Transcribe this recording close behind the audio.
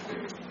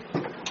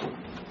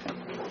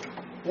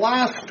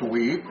Last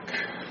week,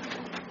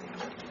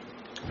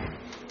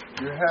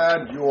 you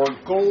had your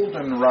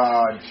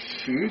goldenrod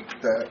sheet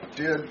that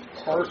did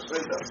part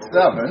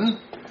 7.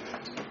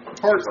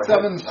 Part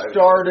 7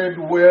 started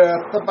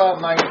with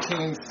about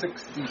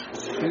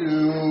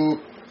 1962,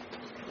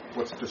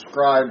 what's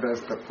described as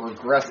the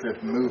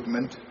progressive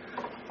movement.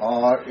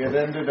 It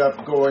ended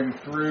up going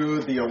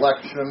through the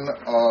election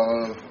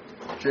of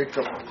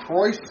Jacob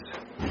Preuss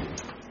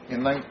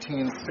in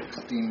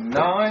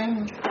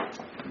 1969.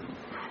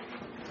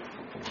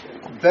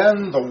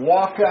 Then the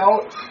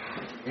walkout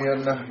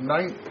in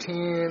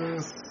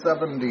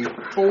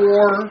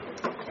 1974,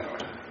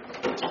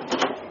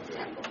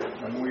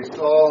 and we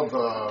saw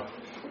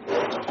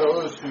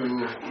those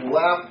who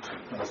left,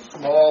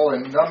 small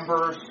in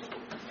numbers.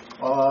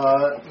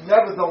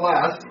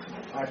 Nevertheless,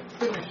 I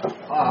finished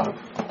up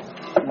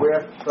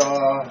with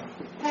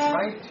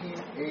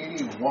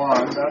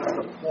 1981. That's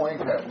the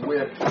point at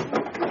which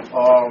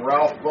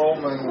Ralph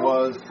Bowman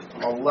was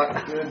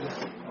elected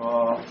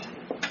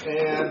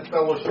and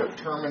fellowship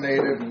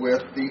terminated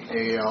with the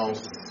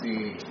ALC.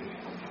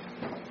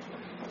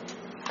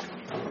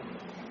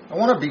 I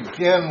want to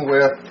begin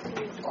with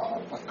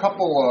a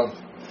couple of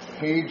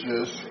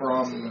pages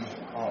from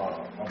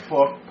a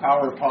book,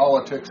 Power,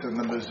 Politics in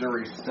the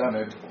Missouri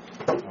Synod,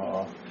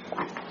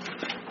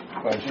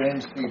 by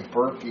James C.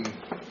 Berkey.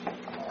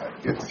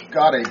 It's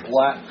got a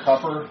black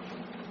cover.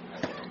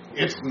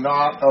 It's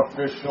not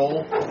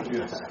official.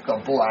 It's the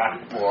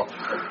black book.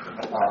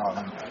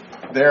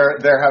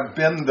 There have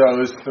been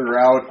those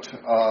throughout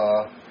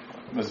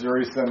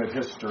Missouri Synod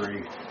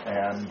history,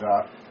 and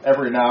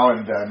every now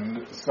and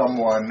then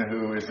someone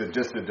who is a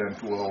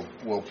dissident will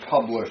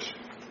publish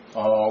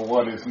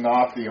what is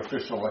not the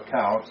official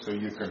account, so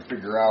you can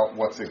figure out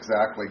what's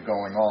exactly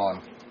going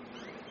on.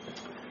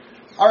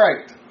 All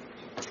right,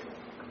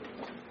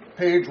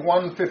 page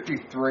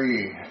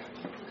 153.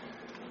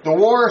 The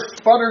war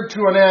sputtered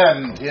to an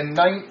end in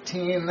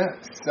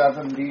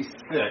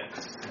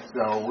 1976.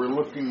 So we're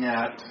looking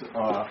at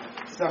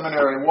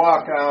seminary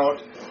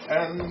walkout,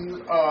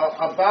 and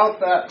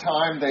about that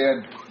time they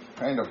had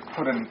kind of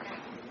put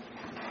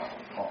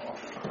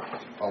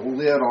a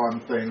lid on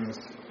things,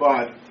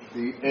 but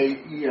the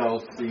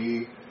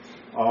AELC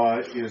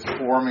is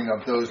forming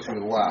of those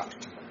who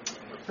left.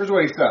 Here's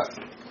what he says.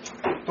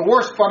 The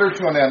war sputtered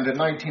to an end in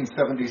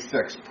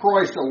 1976.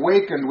 Preuss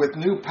awakened with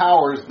new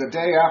powers the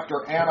day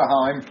after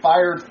Anaheim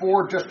fired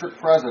 4 district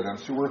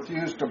presidents who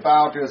refused to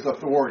bow to his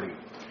authority.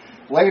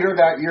 Later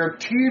that year,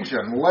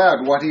 Tejan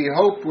led what he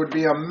hoped would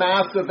be a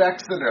massive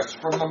exodus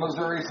from the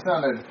Missouri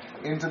Synod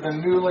into the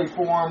newly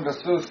formed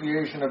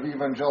Association of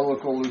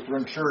Evangelical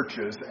Lutheran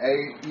Churches,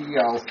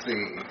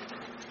 AELC.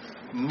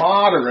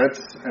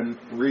 Moderates, and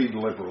read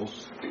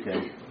liberals,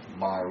 okay,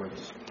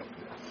 moderates,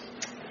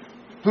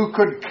 who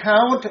could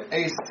count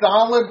a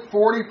solid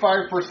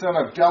 45%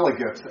 of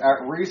delegates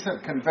at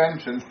recent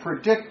conventions,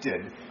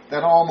 predicted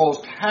that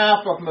almost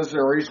half of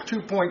Missouri's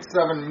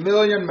 2.7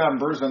 million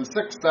members and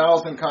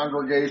 6,000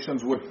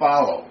 congregations would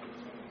follow.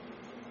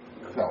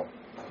 So,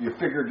 you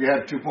figured you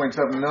had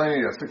 2.7 million,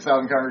 you had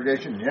 6,000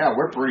 congregations. Yeah,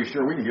 we're pretty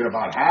sure we can get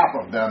about half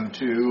of them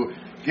to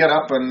get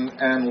up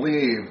and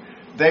leave.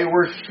 They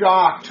were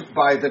shocked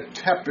by the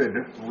tepid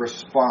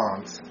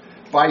response.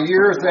 By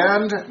year's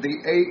end, the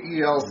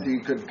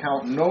AELC could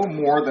count no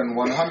more than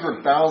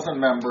 100,000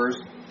 members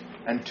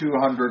and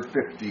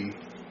 250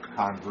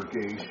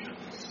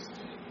 congregations.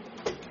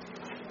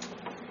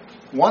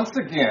 Once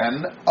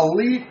again,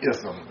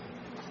 elitism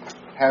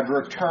had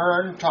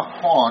returned to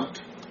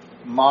haunt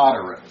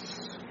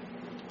moderates,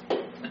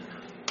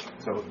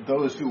 so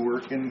those who were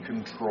in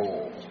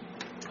control.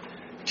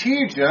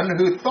 Tejan,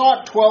 who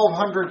thought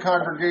 1,200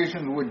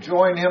 congregations would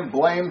join him,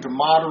 blamed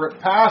moderate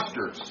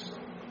pastors.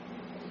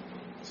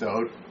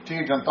 So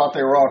Tejan thought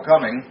they were all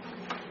coming,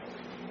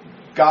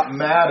 got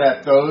mad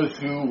at those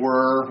who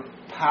were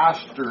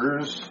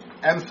pastors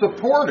and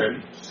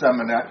supported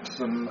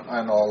Seminex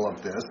and all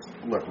of this,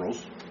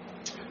 liberals.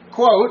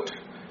 Quote,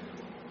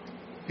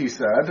 he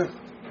said,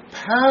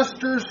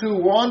 pastors who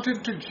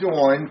wanted to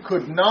join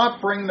could not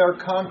bring their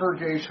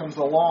congregations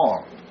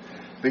along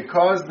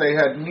because they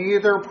had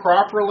neither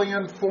properly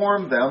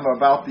informed them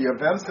about the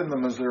events in the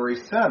Missouri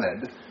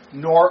Synod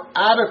nor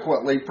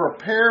adequately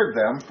prepared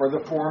them for the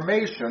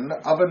formation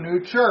of a new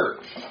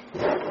church.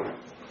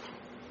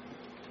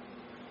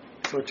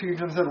 So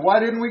Tejan said, why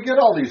didn't we get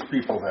all these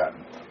people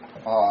then?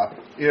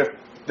 If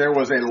there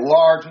was a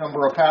large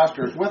number of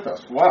pastors with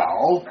us,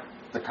 well,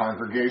 the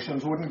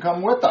congregations wouldn't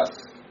come with us.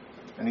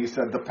 And he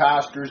said the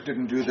pastors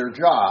didn't do their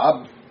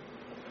job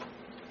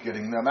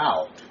getting them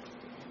out.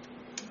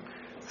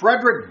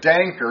 Frederick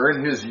Danker,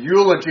 in his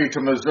eulogy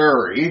to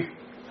Missouri,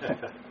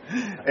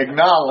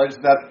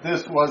 acknowledged that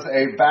this was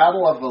a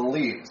battle of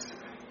elites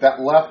that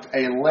left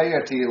a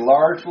laity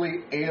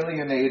largely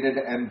alienated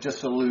and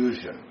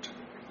disillusioned.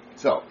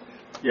 So,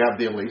 you have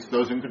the elites,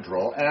 those in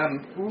control,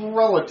 and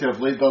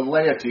relatively the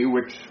laity,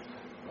 which,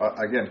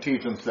 again,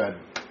 Tejan said,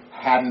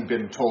 hadn't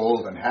been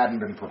told and hadn't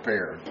been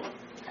prepared.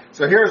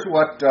 So here's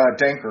what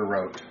Danker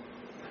wrote.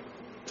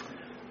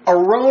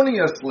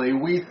 erroneously,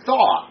 we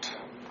thought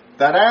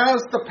that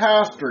as the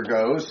pastor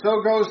goes,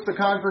 so goes the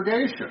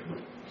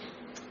congregation.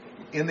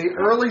 In the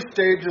early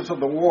stages of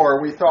the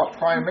war, we thought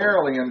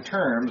primarily in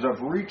terms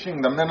of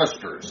reaching the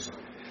ministers.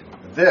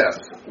 This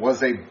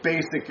was a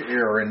basic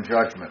error in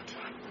judgment.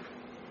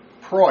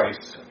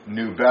 Preuss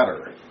knew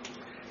better.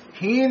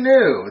 He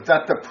knew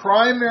that the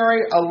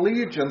primary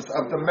allegiance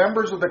of the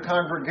members of the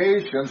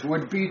congregations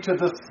would be to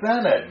the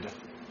synod,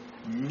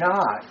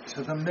 not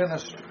to the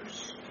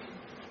ministers.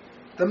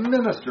 The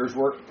ministers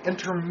were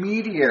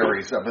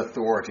intermediaries of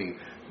authority,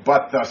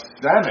 but the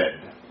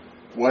synod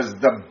was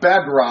the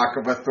bedrock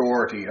of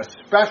authority,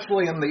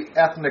 especially in the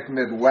ethnic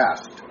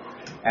Midwest.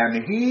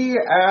 And he,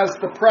 as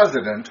the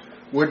president,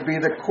 would be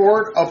the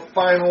court of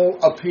final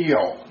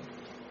appeal.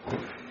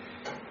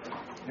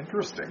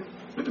 Interesting.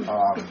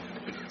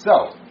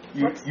 So,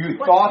 you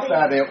thought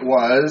that it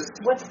was...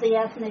 What's the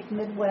ethnic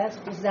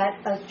Midwest? Is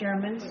that us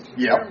Germans?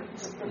 Yep.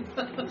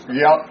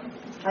 Yep.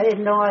 I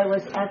didn't know I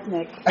was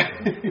ethnic.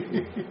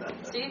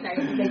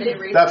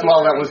 That's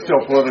why that was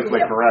still politically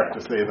correct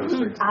to say those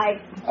things. I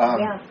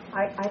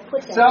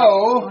put that.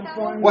 So,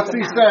 what's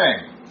he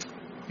saying?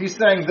 He's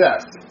saying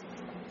this.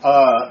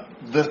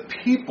 The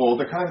people,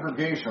 the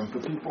congregations, the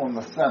people in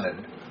the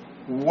synod,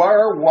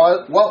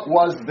 what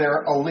was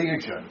their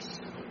allegiance?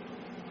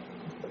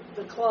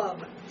 The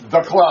club.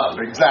 The club,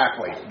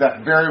 exactly.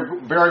 That's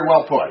very, very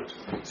well put.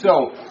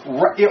 So,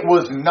 it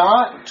was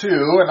not to,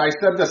 and I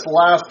said this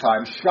last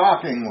time,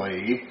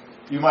 shockingly,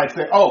 you might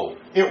say, oh,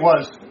 it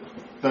was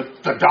the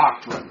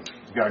doctrine.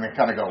 You're going to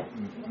kind of go,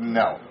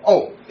 no.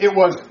 Oh, it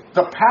was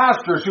the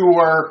pastors who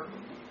were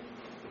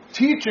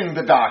teaching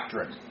the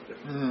doctrine.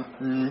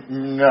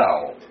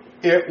 No.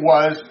 It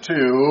was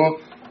to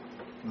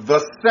the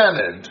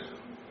synod,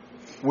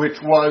 which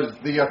was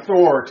the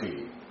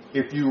authority.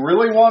 If you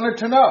really wanted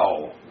to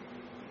know,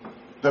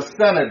 the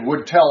synod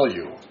would tell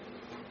you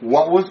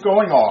what was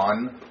going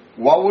on,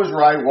 what was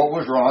right, what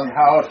was wrong,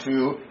 how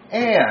to,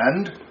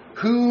 and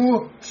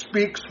who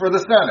speaks for the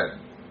synod.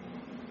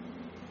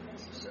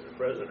 The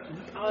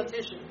president.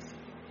 Politicians.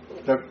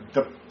 The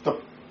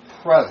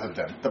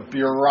president, the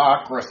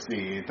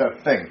bureaucracy, the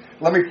thing.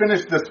 Let me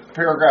finish this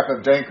paragraph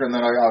of Danker, and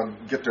then I'll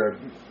get to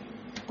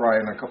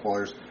Brian and a couple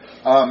others.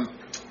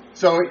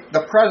 So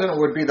the president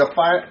would be the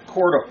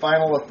court of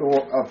final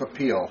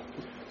appeal.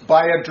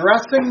 By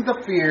addressing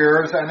the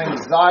fears and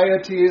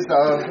anxieties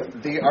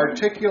of the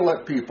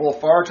articulate people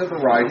far to the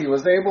right, he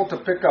was able to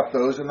pick up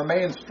those in the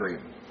mainstream.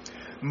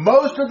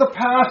 Most of the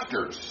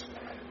pastors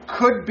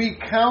could be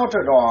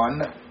counted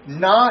on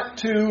not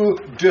to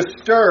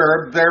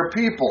disturb their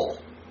people.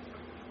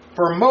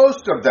 For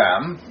most of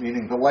them,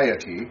 meaning the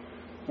laity,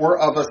 were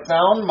of a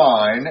sound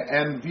mind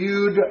and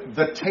viewed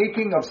the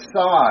taking of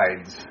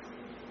sides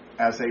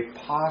as a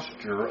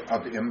posture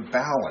of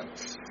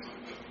imbalance.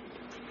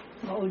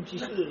 Oh,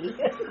 gee.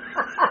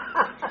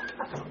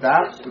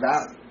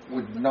 That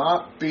would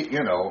not be,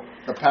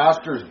 the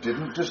pastors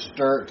didn't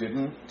disturb,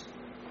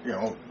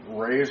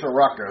 raise a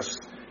ruckus,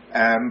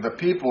 and the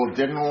people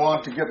didn't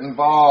want to get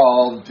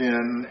involved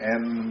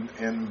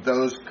in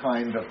those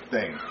kind of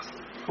things.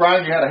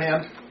 Brian, you had a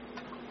hand?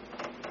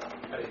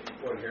 I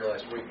wasn't here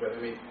last week, but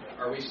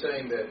are we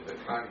saying that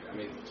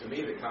to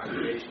me the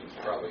congregation is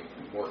probably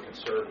more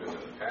conservative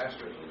than the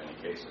pastors in many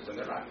cases, and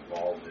they're not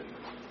involved in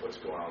what's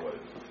going on with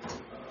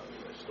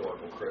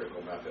historical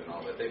critical method and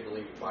all that. They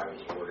believe the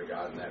Bible's the Word of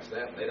God, and that's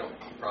that. And they don't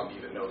probably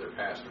even know their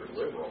pastor is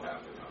liberal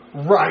half the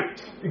time.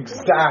 Right,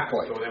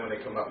 exactly. So then when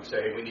they come up and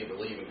say, hey, we need to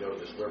leave and go to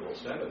this liberal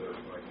synod, they're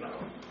like, no.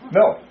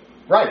 No,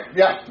 right,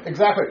 yeah,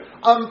 exactly.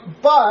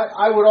 But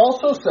I would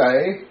also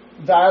say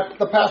that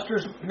the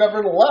pastors,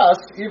 nevertheless,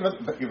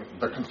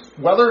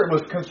 whether it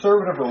was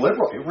conservative or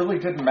liberal, it really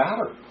didn't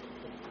matter.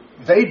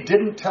 They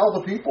didn't tell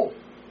the people.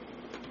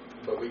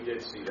 But we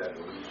did see that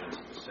allegiance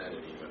to the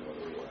synod even when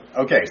we left.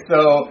 Okay,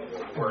 so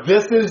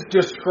this is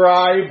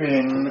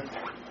describing,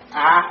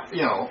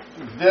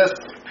 this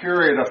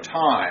period of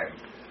time.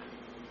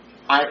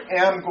 I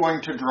am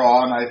going to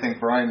draw, and I think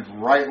Brian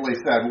rightly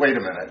said, wait a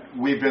minute,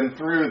 we've been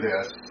through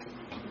this,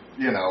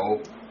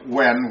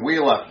 when we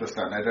left the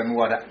synod, and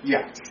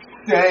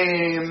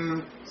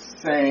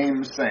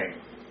same.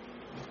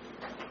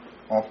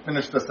 I'll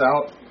finish this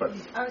out, but...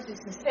 I was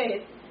just going to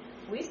say,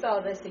 we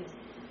saw this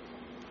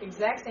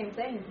exact same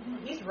thing.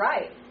 He's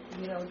right.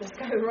 This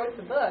guy who wrote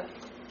the book,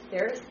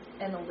 there's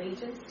an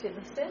allegiance to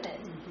the synod.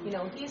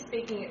 He's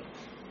speaking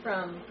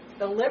from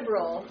the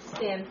liberal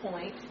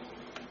standpoint.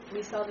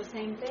 We saw the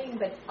same thing,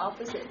 but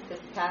opposite. The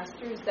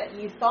pastors that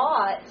you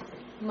thought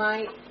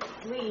might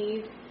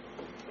leave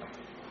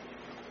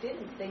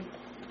didn't.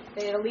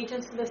 They had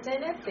allegiance to the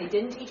synod. They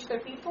didn't teach their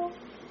people.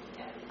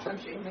 Yeah, I'm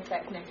sure you'll make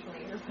that connection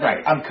later.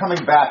 Right. I'm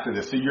coming back to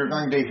this, so you're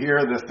going to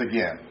hear this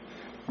again.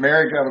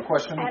 Mary, do you have a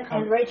question?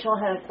 And Rachel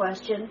had a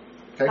question.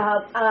 Okay.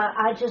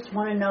 I just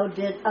want to know,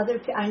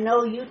 I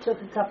know you took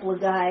a couple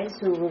of guys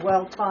who were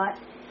well taught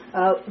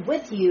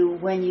with you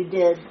when you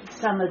did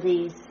some of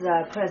these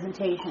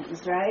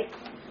presentations, right?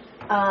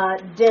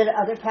 Did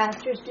other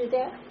pastors do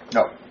that?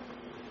 No.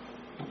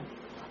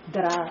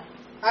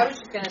 I was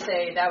just going to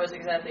say that was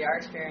exactly our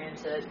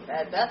experience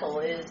at Bethel,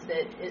 is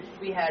that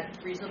we had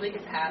reasonably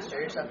good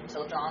pastors up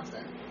until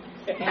Johnson.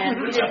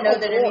 And we didn't know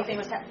that anything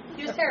was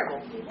he was terrible.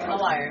 A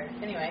liar.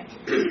 Anyway.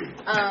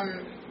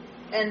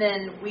 And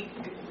then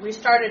we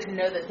started to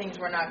know that things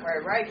were not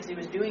quite right because he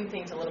was doing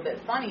things a little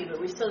bit funny, but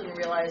we still didn't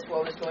realize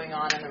what was going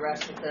on in the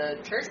rest of the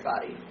church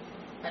body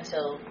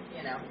until,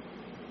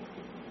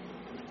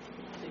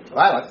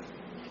 Violet.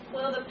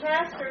 Well, the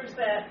pastors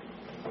that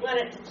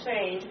wanted to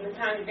change, and the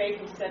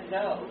congregation said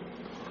no,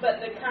 but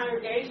the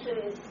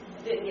congregations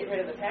didn't get rid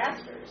of the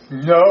pastors.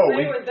 No.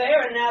 They were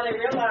there, and now they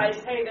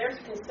realize, hey, there's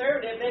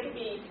conservative. They could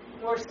be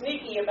more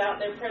sneaky about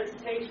their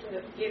presentation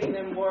of getting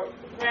them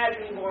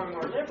gradually more and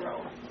more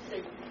liberal.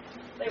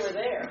 They were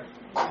there.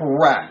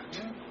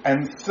 Correct.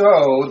 And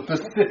so the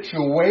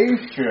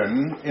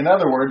situation, in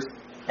other words,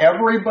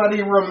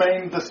 everybody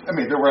remained the same. I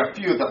mean, there were a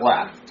few that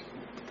left,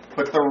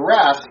 but the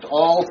rest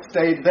all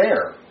stayed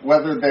there.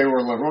 Whether they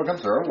were liberal,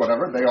 conservative,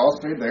 whatever, they all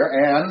stayed there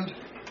and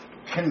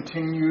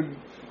continued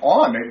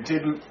on. It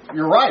didn't.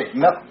 You're right.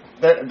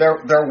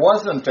 There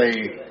wasn't a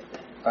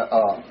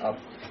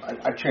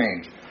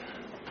change.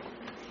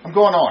 I'm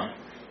going on.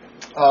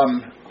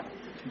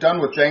 Done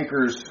with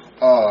Jenker's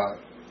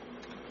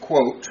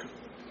quote.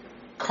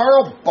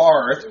 Karl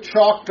Barth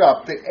chalked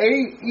up the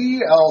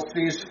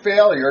AELC's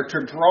failure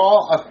to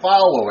draw a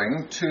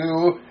following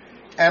to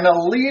an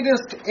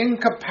elitist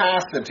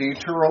incapacity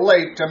to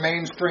relate to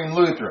mainstream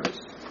Lutherans.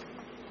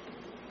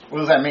 What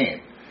does that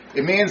mean?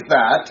 It means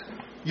that,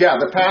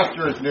 the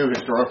pastors knew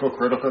historical,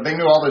 critical, they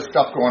knew all this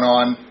stuff going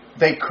on.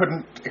 They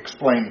couldn't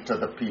explain it to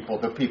the people.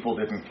 The people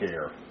didn't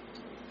care.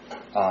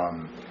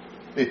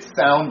 It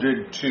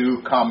sounded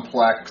too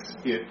complex.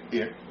 It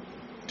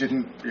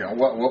didn't,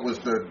 what was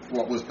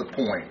the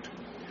point?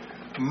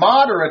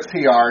 Moderates,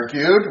 he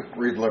argued,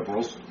 read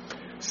liberals,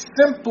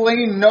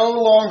 simply no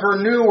longer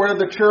knew where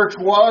the church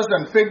was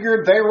and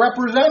figured they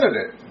represented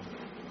it.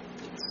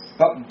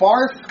 But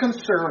Barth's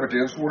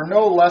conservatives were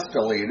no less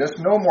elitist,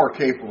 no more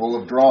capable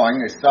of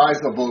drawing a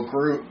sizable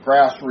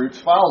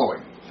grassroots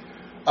following.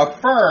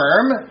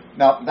 Affirm,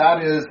 now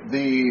that is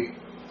the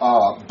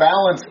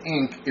Balance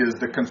Inc. is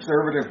the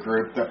conservative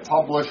group that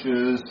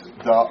publishes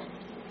the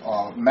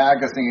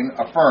magazine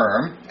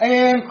Affirm,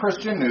 and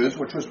Christian News,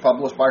 which was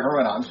published by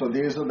Herman Otten. So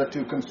these are the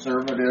two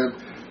conservative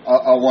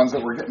ones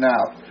that we're getting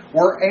out.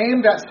 Were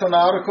aimed at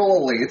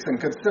synodical elites and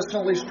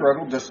consistently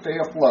struggled to stay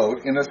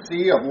afloat in a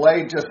sea of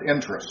lay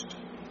disinterest.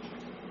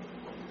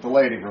 The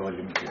lady really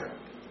didn't care.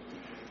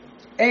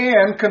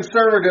 And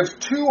conservatives'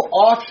 two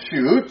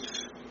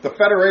offshoots, the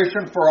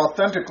Federation for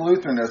Authentic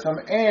Lutheranism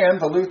and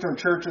the Lutheran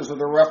Churches of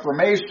the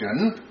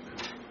Reformation.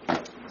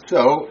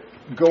 So,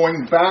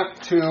 going back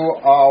to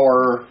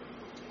our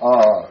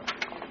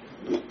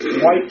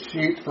white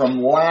sheet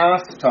from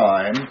last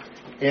time,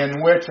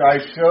 in which I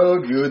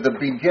showed you the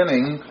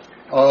beginning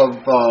of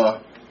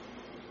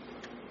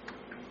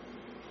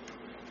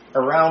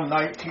around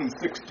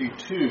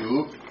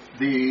 1962,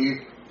 the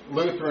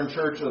Lutheran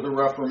Church of the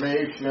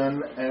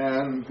Reformation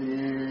and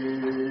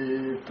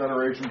the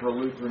Federation for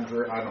Lutheran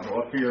Church, I don't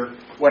know, up here,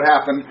 what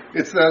happened,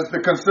 it says the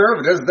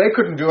conservatives, they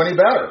couldn't do any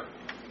better.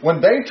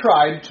 When they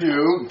tried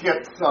to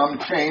get some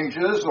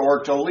changes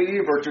or to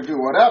leave or to do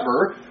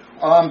whatever,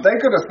 they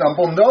could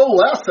assemble no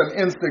less an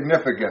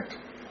insignificant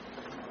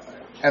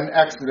an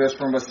exodus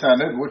from a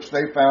synod which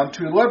they found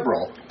too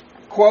liberal.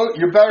 Quote,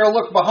 you better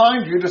look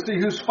behind you to see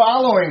who's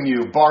following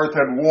you, Barth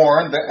had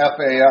warned the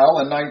FAL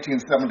in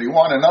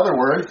 1971. In other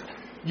words,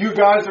 you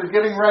guys are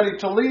getting ready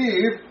to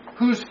leave.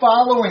 Who's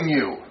following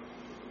you?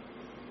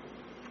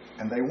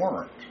 And they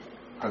weren't,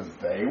 because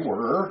they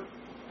were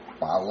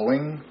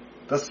following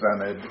the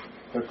synod,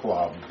 the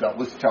club that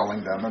was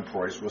telling them, and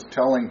Preuss was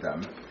telling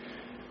them.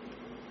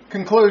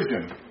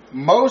 Conclusion.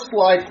 Most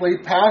likely,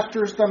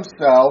 pastors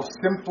themselves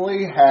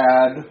simply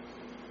had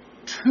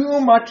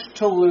too much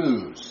to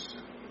lose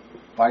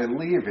by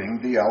leaving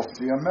the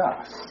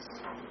LCMS.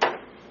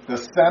 The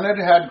Synod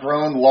had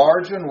grown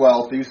large and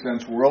wealthy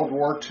since World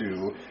War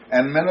II,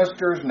 and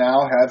ministers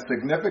now had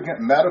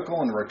significant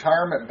medical and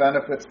retirement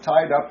benefits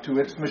tied up to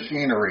its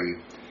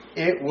machinery.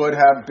 It would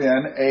have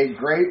been a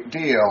great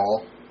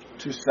deal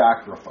to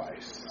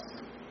sacrifice.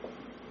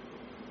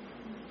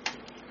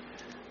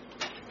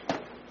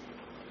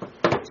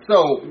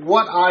 So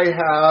what I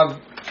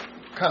have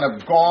kind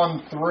of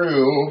gone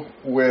through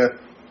with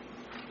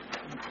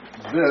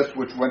this,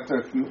 which went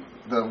to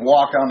the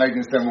walkout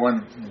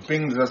 1971,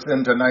 brings us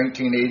into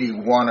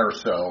 1981 or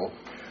so.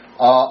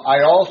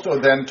 I also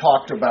then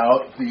talked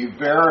about the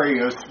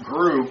various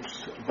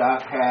groups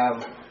that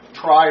have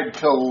tried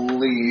to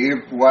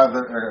leave,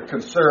 whether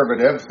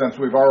conservative, since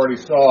we've already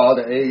saw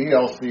the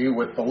AELC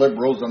with the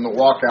liberals and the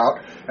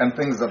walkout and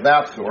things of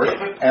that sort,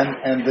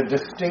 and the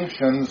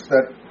distinctions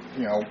that,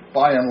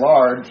 by and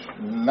large,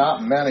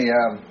 not many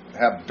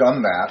have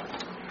done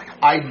that.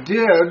 I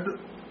did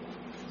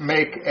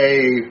make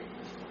a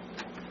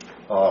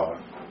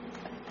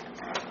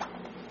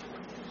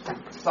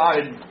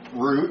side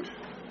route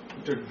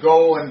to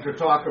go and to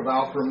talk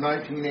about from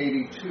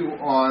 1982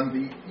 on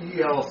the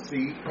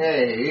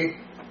ELCA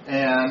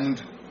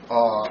and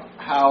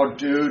how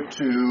due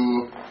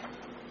to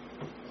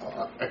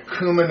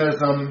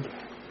ecumenism,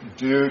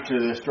 due to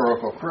the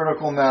historical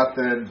critical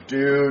method,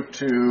 due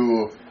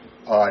to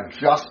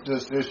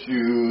justice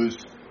issues,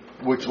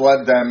 which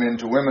led them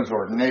into women's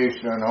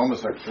ordination,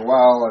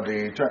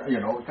 homosexuality,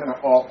 kind of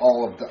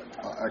all of the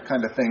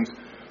kind of things.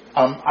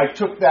 I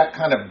took that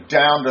kind of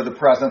down to the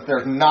present.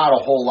 There's not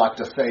a whole lot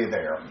to say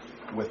there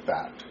with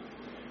that.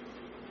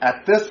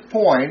 At this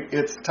point,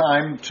 it's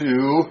time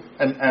to,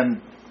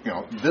 and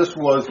this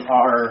was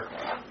our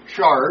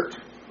chart.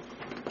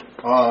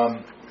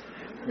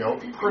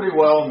 Pretty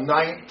well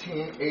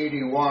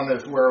 1981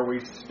 is where we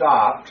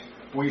stopped.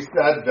 We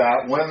said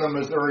that when the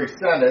Missouri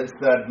Senate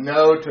said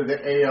no to the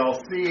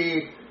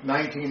ALC,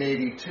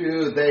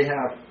 1982, they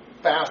have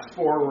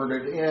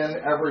fast-forwarded in,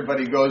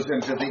 everybody goes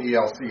into the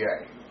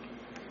ELCA.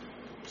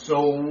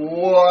 So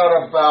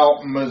what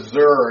about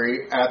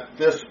Missouri at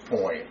this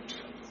point?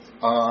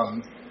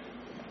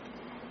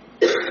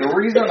 The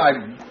reason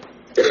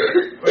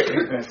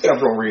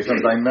several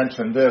reasons I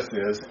mentioned this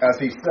is, as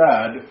he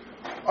said,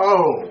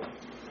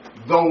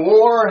 the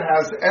war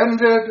has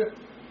ended,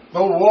 the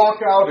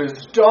walkout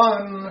is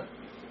done,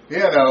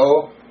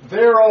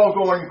 they're all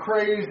going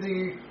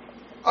crazy,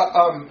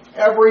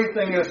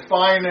 everything is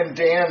fine and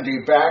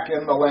dandy back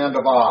in the land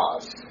of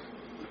Oz.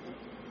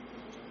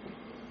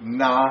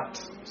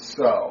 Not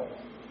so.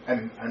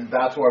 And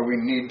that's why we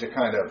need to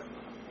kind of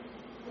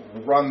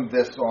run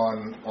this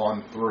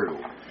on through.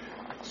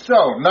 So,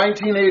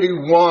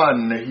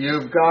 1981,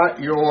 you've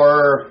got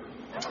your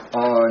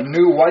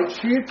new white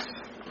sheets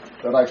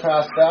that I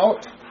passed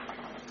out.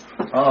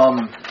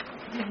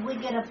 Did we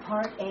get a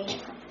part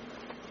 8?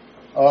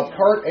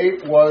 Part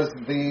 8 was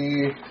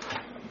the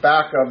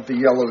back of the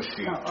yellow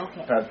sheet. Oh,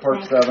 okay. Had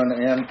part 7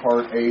 and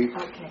part 8,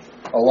 Okay.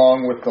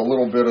 along with the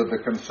little bit of the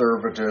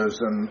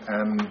conservatives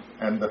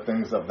and the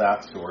things of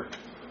that sort.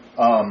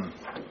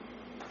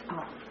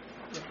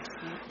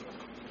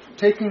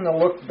 Taking a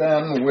look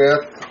then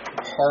with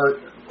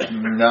part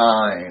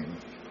 9.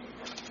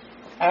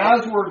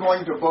 As we're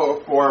going to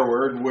vote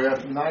forward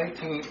with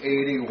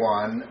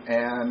 1981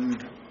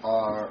 and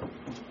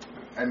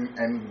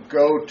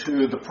go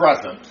to the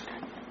present,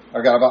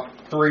 I've got about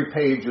 3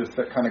 pages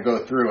that kind of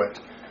go through it.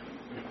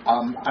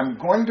 I'm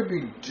going to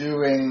be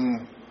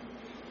doing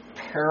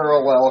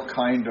parallel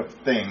kind of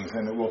things,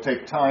 and it will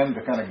take time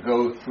to kind of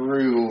go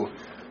through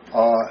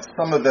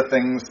some of the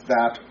things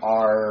that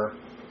are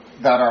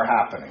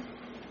happening.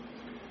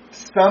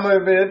 Some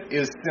of it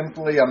is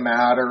simply a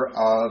matter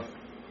of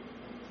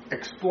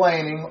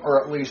explaining,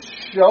 or at least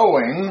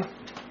showing,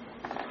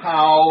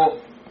 how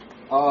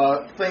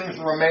things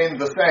remained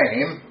the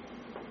same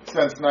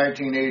since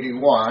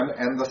 1981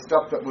 and the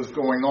stuff that was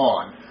going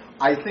on.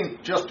 I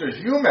think, just as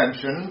you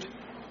mentioned,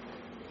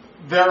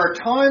 there are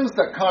times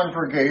that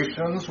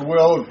congregations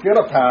will get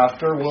a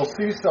pastor, will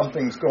see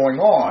something's going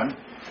on,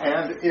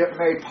 and it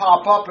may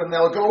pop up and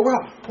they'll go,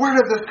 well, where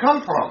did this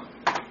come from?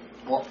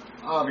 Well,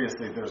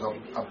 obviously there's a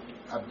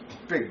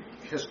big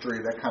history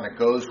that kind of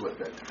goes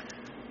with it.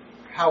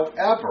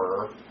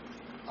 However,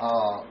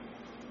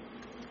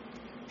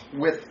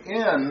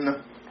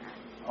 within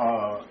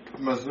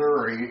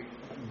Missouri,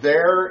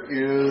 there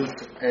is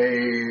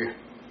a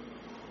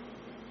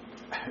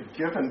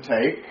give and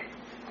take.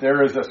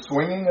 There is a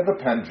swinging of the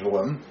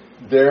pendulum.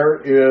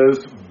 There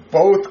is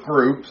both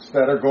groups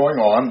that are going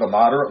on, the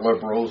moderate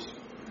liberals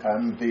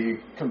and the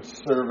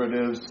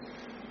conservatives,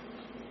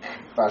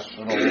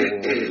 professional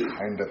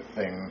kind of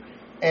thing.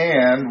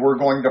 And we're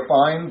going to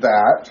find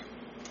that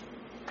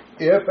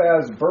if,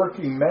 as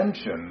Berkey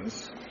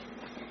mentions,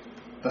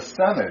 the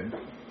Synod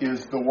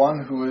is the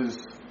one who is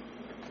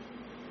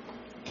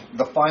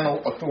the final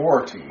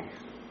authority,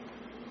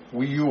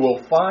 you will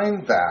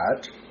find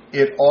that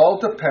it all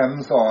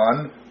depends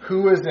on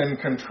who is in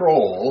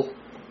control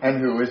and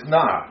who is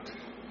not.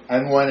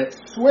 And when it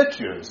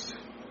switches,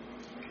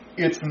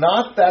 it's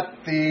not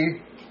that the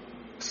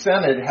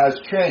Synod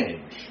has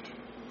changed.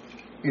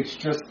 It's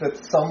just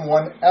that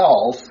someone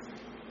else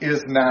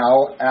is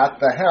now at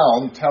the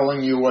helm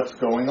telling you what's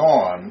going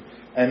on.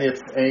 And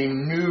it's a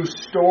new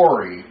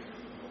story.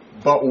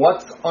 But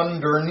what's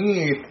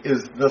underneath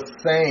is the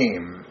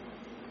same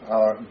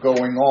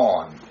going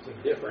on. It's a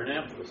different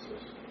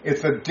emphasis.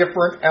 It's a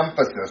different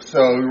emphasis. So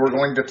we're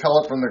going to tell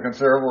it from the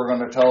conservative, we're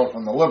going to tell it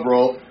from the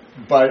liberal,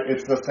 but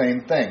it's the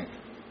same thing.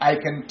 I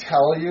can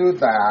tell you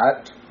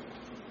that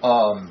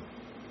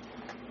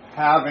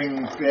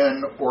having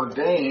been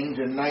ordained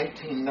in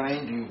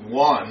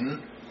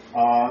 1991,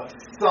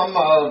 some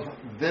of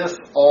this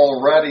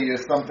already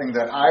is something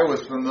that I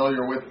was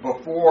familiar with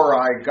before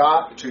I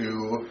got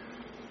to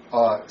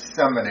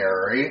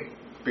seminary,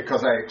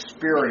 because I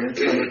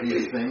experienced some of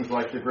these things,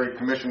 like the Great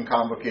Commission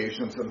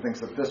convocations and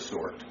things of this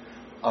sort.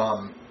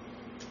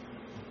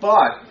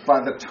 But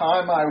by the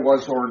time I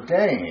was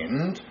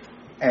ordained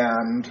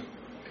and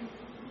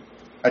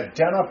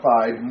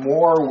identified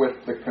more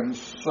with the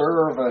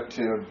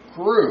conservative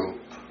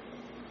group,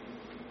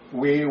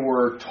 we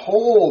were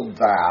told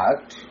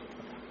that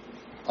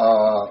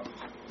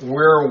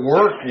we're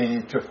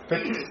working to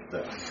fix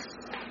this.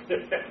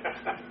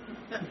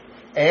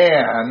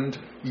 And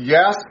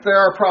yes, there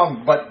are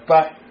problems,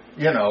 but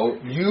you know,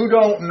 you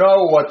don't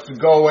know what's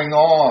going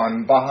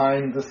on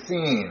behind the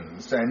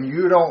scenes, and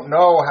you don't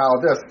know how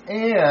this,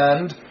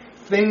 and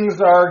things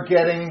are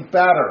getting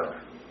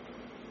better.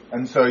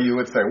 And so you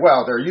would say,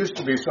 well, there used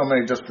to be so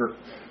many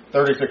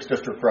 36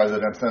 district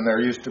presidents, and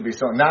there used to be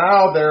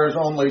now there's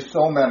only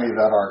so many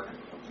that are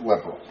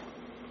liberal.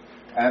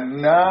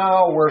 And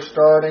now we're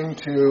starting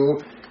to,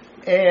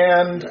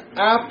 and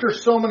after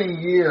so many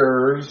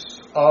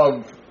years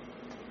of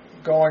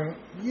going,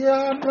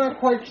 yeah, I'm not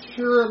quite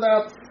sure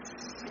that's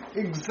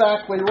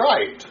exactly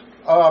right.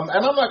 And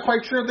I'm not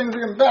quite sure things are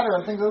getting better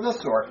and things of this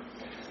sort.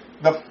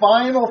 The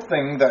final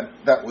thing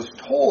that was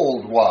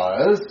told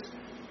was,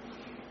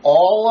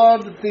 all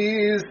of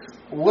these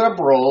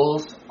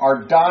liberals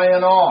are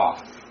dying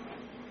off.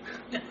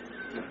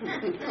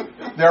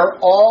 They're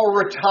all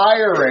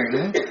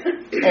retiring,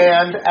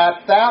 and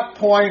at that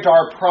point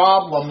our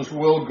problems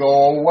will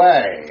go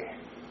away.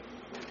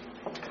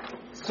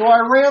 So I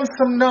ran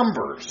some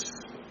numbers.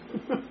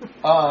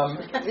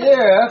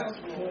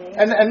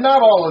 And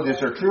not all of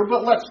these are true,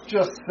 but let's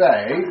just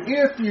say,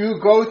 if you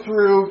go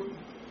through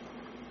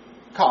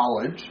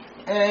college,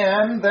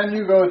 and then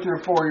you go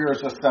through 4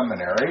 years of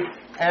seminary,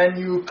 and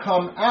you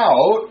come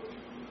out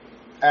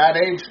at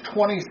age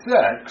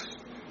 26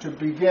 to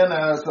begin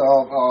as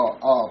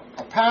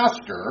a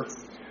pastor,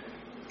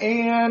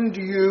 and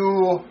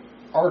you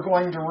are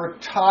going to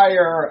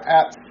retire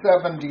at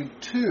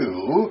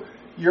 72,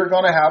 you're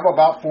going to have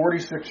about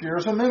 46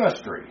 years of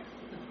ministry.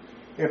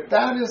 If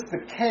that is the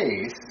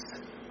case,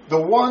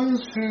 the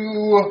ones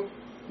who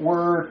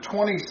were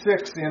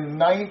 26 in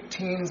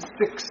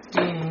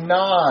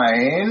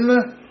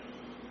 1969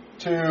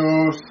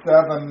 to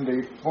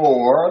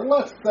 74,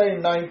 let's say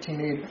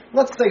 1980,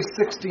 let's say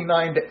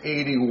 69 to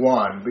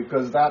 81,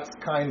 because that's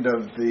kind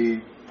of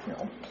the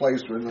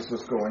place where this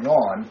is going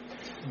on.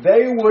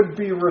 They would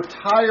be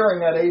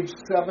retiring at age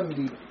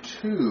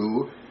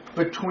 72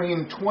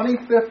 between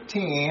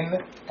 2015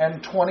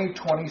 and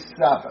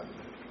 2027.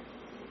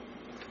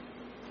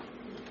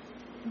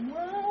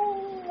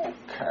 Well,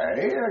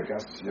 okay, I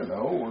guess,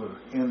 we're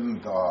in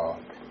the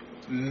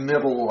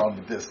middle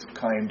of this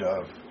kind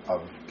of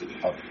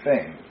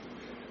thing.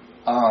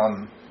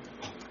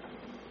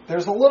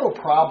 There's a little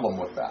problem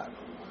with that.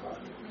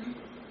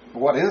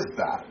 What is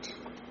that?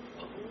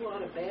 A whole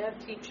lot of bad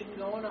teaching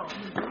going on.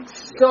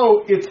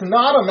 So it's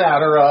not a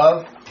matter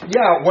of,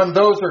 when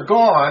those are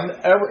gone,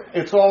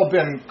 it's all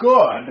been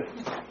good.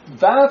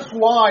 That's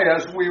why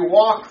as we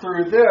walk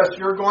through this,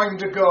 you're going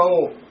to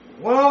go,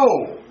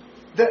 whoa,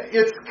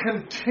 it's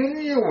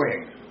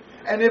continuing.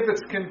 And if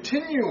it's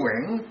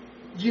continuing,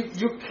 you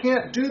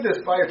can't do this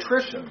by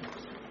attrition.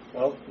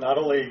 Well, not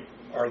only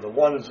are the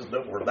ones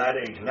that were that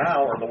age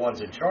now are the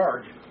ones in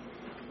charge,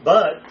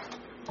 but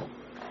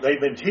they've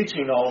been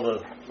teaching all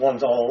the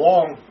ones all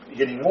along,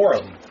 getting more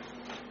of them.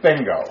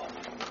 Bingo.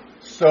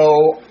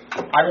 So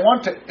I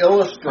want to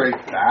illustrate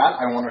that.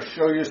 I want to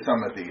show you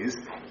some of these.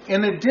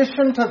 In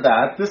addition to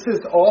that, this is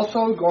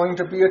also going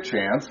to be a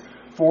chance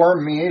for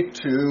me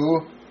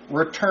to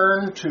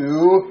return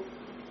to,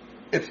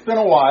 it's been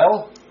a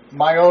while,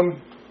 my own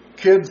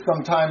kids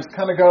sometimes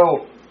kind of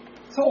go,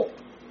 so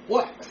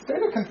what,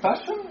 State of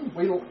Confession?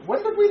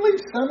 When did we leave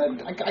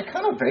Synod? I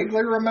kind of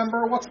vaguely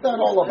remember. What's that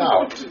all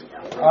about?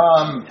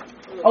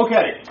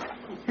 Okay,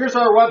 here's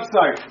our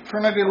website,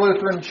 Trinity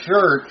Lutheran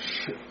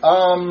Church.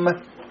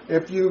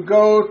 If you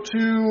go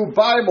to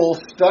Bible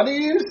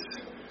studies,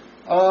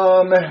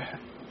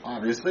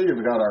 obviously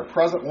you've got our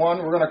present one.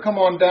 We're going to come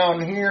on down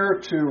here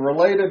to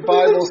related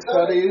Bible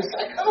studies.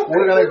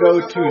 We're going to go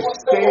to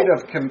State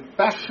of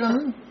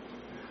Confession.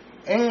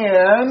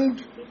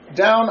 And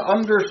down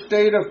under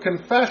State of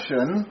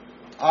Confession,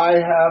 I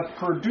have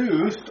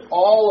produced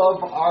all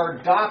of our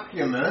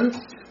documents,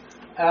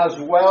 as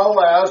well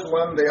as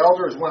when the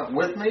elders went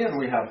with me, and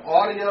we have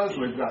audios,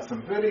 we've got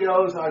some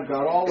videos, I've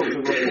got all of the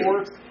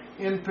reports.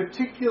 In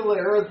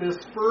particular, this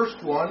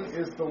first one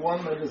is the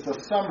one that is a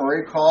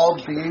summary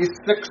called the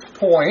 6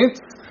 Points,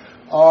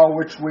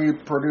 which we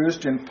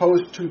produced in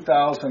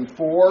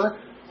post-2004.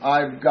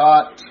 I've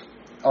got,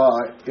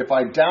 if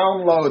I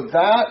download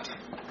that,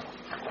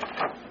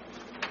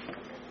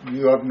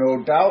 you have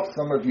no doubt,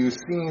 some of you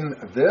seen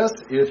this.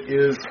 It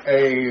is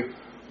a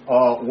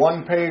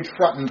one-page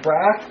front and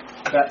back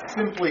that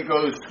simply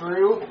goes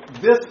through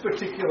this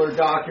particular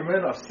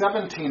document of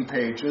 17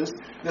 pages.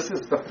 This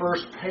is the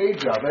first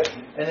page of it,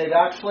 and it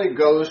actually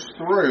goes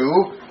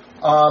through,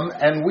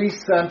 and we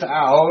sent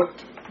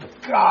out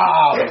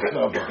gobs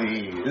of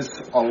these,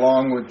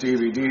 along with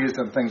DVDs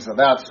and things of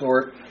that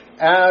sort.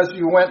 As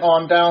you went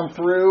on down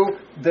through,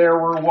 there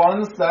were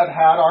ones that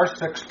had our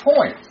 6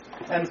 points.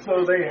 And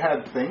so they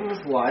had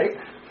things like,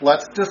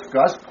 let's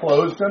discuss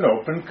closed and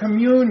open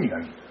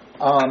communion.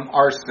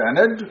 Our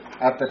Synod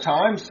at the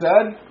time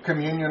said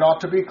communion ought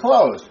to be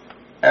closed.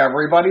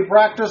 Everybody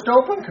practiced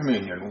open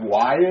communion.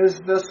 Why is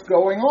this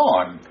going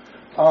on?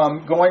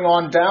 Going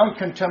on down,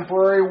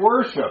 contemporary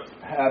worship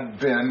had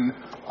been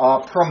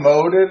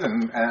promoted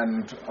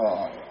and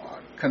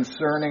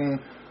concerning.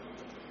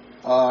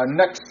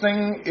 Next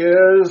thing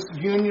is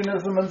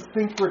unionism and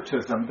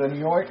syncretism, the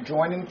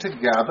joining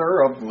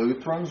together of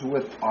Lutherans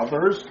with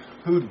others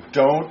who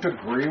don't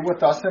agree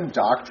with us in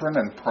doctrine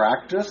and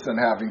practice and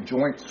having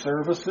joint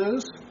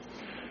services.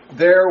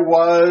 There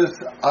was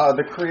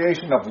the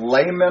creation of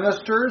lay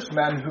ministers,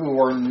 men who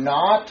were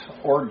not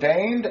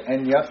ordained,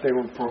 and yet they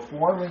were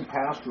performing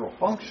pastoral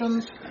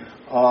functions,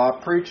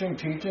 preaching,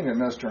 teaching,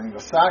 administering the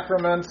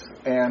sacraments,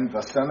 and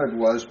the Synod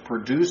was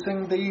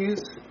producing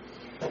these.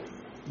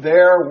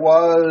 There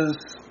was,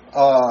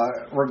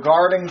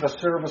 regarding the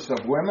service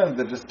of women,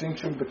 the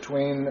distinction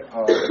between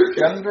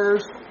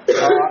genders,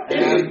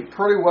 and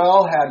pretty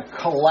well had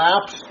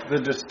collapsed the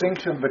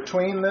distinction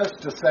between this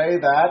to say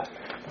that,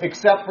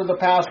 except for the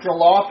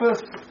pastoral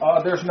office,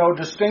 there's no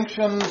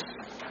distinctions,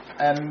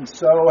 and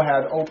so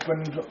had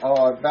opened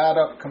that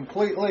up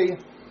completely.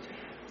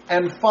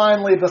 And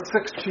finally, the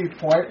sixth chief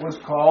point was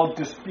called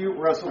dispute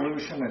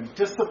resolution and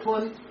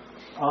discipline.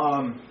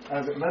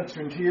 As it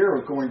mentioned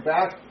here, going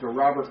back to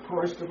Robert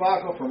Preuss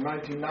debacle from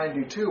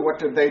 1992, what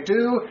did they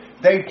do?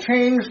 They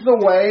changed the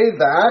way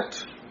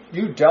that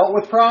you dealt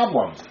with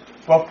problems.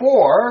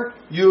 Before,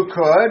 you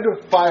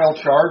could file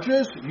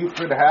charges, you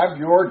could have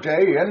your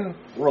day in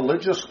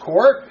religious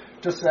court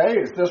to say,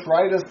 is this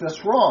right, is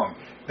this wrong?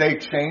 They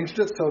changed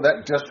it so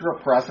that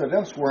district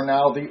precedents were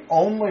now the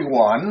only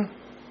one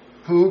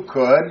who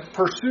could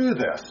pursue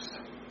this.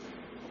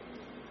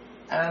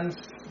 And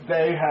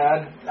they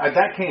had,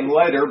 that came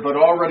later, but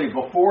already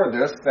before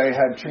this, they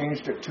had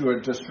changed it to a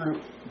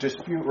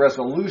dispute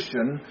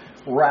resolution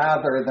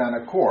rather than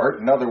a court.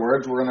 In other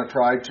words, we're going to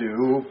try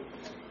to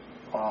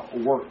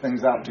work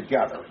things out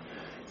together.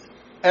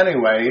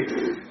 Anyway,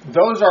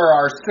 those are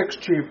our six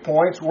chief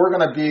points. We're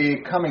going to be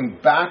coming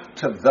back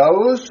to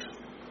those.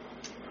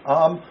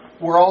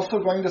 We're also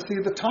going to see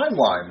the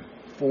timeline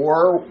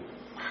for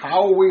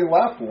how we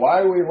left,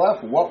 why we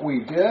left, what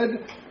we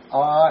did,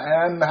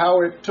 and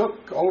how it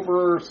took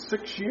over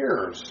 6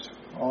 years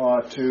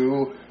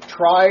to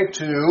try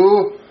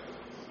to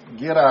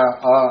get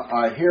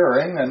a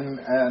hearing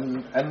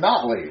and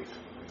not leave.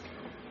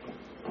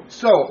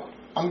 So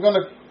I'm going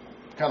to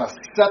kind of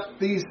set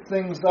these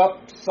things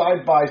up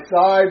side by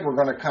side. We're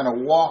going to kind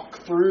of walk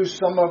through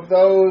some of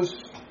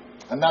those,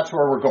 and that's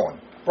where we're going.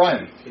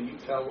 Brian. Can you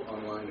tell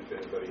online if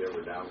anybody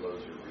ever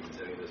downloads or reads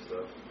any of this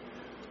stuff?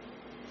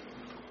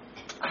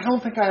 I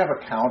don't think I have a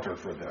counter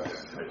for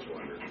this. I just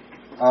wondered.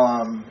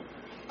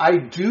 I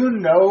do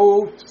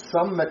know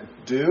some that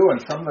do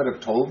and some that have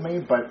told me,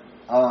 but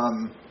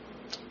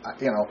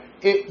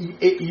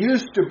it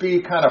used to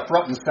be kind of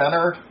front and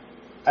center.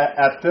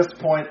 At this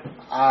point,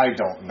 I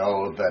don't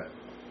know that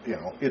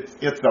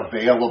it's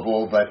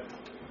available, but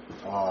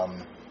I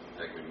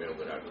think we mailed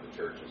it out to the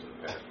churches and the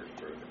pastors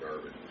threw it in the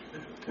garbage.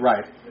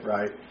 Right.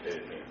 They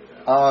didn't hand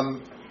it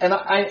out. And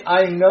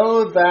I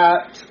know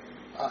that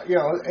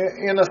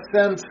in a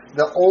sense,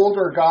 the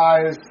older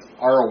guys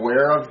are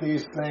aware of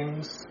these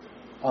things.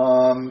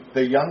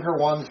 The younger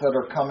ones that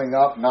are coming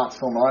up, not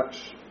so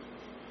much.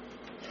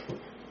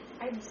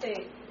 I'd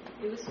say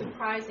it was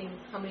surprising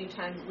how many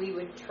times we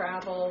would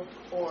travel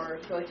or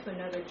go to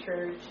another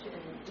church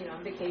and,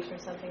 on vacation or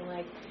something,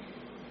 like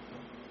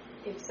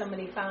if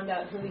somebody found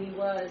out who he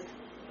was,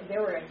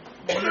 there were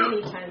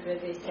many times where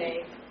they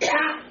say,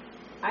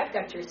 I've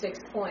got your 6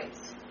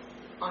 points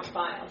on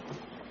file.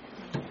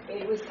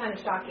 It was kind of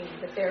shocking,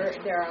 but there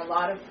are a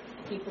lot of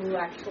people who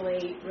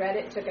actually read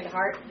it, took it to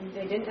heart.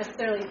 They didn't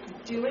necessarily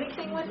do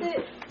anything with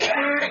it, but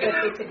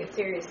they took it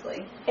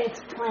seriously.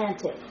 It's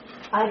planted.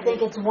 I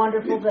think it's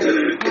wonderful that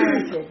it's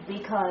planted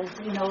because,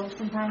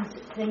 sometimes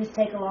things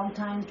take a long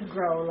time to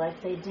grow,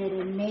 like they did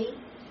in me.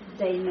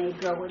 They may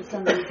grow in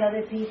some of these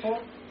other people,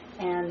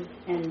 and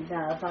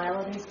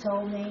Violet has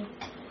told me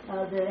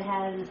that it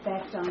had an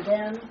effect on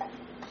them.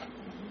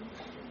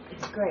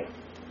 It's great.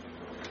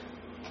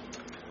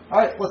 All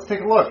right, let's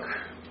take a look.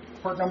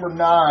 Part number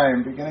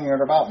 9, beginning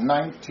at about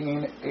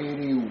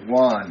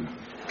 1981.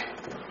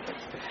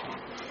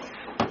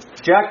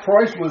 Jack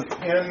Preuss was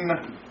in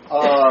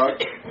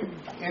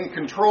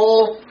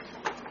control.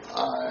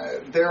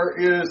 There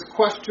is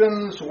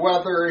questions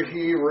whether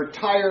he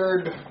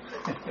retired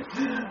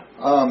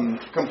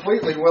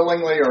completely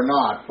willingly or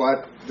not,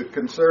 but the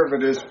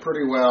conservatives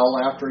pretty well,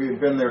 after he'd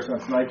been there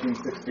since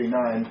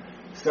 1969,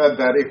 said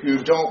that if you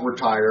don't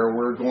retire,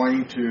 we're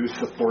going to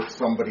support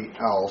somebody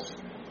else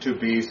to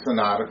be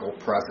synodical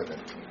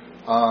president.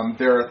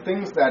 There are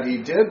things that he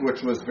did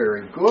which was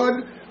very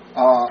good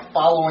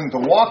following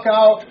the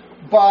walkout,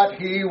 but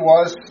he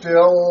was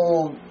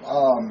still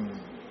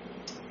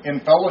in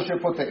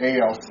fellowship with the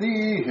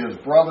ALC. His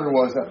brother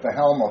was at the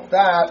helm of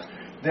that.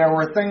 There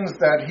were things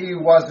that he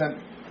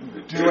wasn't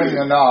doing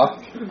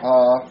enough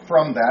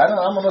from that, and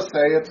I'm going to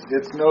say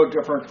it's no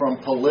different from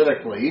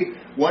politically.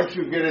 Once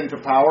you get into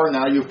power,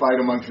 now you fight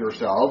amongst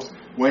yourselves.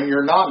 When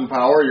you're not in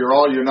power, you're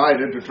all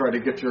united to try to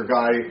get your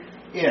guy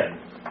in.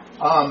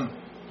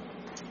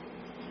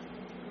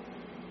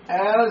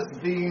 as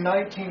the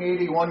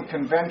 1981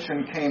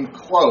 convention came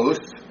close,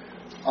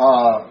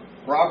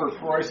 Robert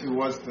Preuss, who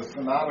was the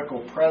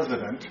synodical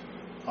president,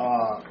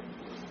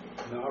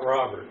 Not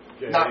Robert.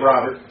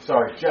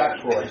 Jack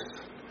Preuss,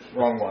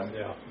 wrong one.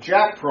 Yeah.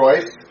 Jack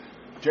Preuss,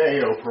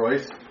 J.O.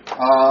 Preuss,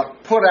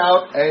 put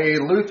out a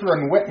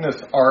Lutheran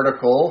Witness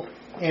article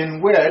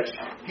in which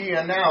he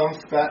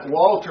announced that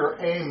Walter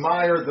A.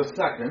 Meyer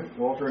II,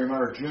 Walter A.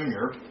 Meyer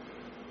Jr.,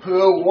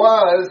 who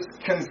was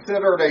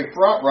considered a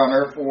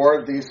frontrunner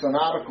for the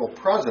synodical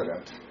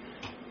president,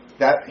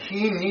 that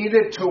he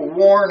needed to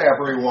warn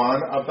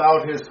everyone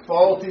about his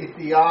faulty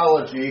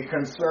theology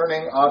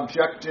concerning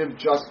objective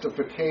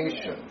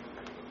justification.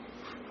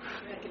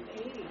 Back in the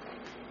 80s.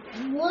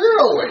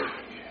 Really?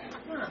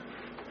 Huh.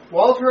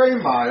 Walter A.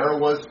 Meyer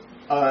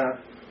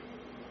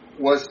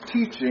was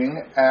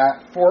teaching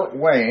at Fort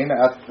Wayne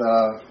at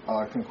the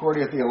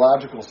Concordia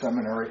Theological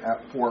Seminary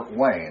at Fort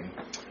Wayne.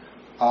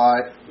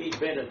 He'd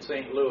been at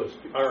St. Louis,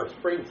 or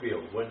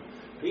Springfield, when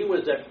he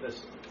was at the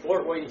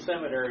Fort Wayne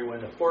Seminary, when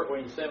the Fort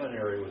Wayne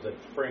Seminary was at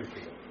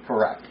Springfield.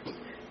 Correct.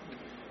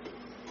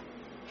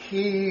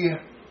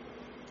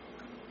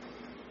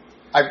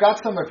 I've got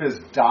some of his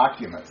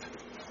documents,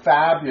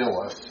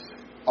 fabulous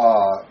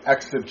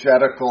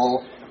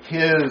exegetical.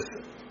 His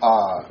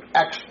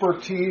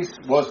expertise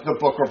was the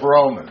Book of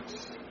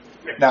Romans.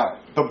 Now,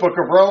 the Book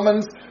of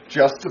Romans,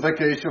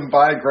 justification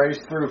by grace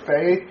through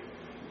faith,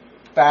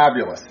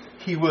 fabulous.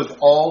 He was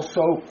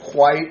also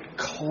quite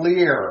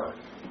clear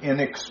in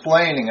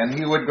explaining, and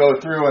he would go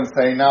through and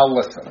say, now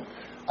listen,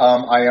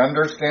 I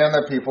understand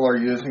that people are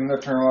using the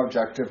term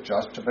objective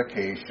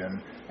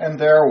justification, and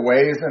there are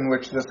ways in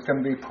which this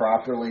can be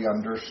properly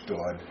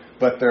understood,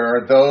 but there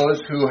are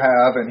those who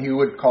have, and he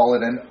would call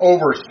it an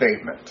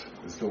overstatement,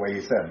 is the way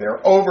he said.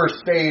 They're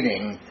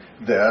overstating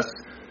this.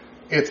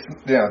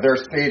 They're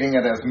stating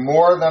it as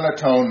more than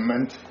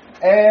atonement,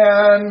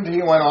 and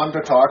he went on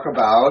to talk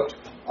about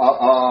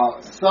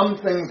some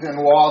things in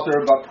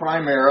Walther, but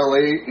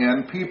primarily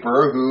in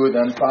Pieper, who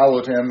then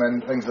followed him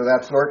and things of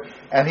that sort.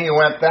 And he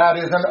went, that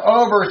is an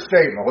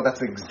overstatement. Well,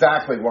 that's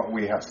exactly what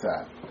we have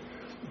said.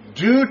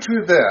 Due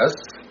to this,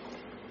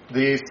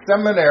 the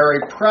seminary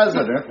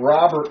president,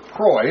 Robert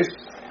Preuss,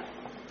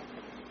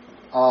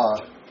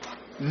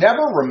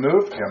 never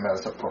removed him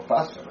as a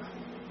professor.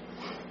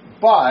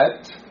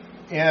 But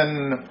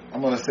in,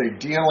 I'm going to say,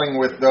 dealing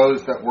with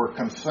those that were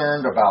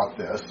concerned about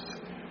this,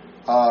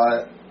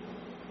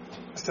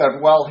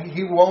 said, well,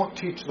 he won't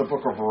teach the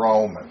book of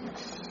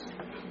Romans,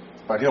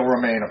 but he'll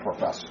remain a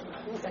professor.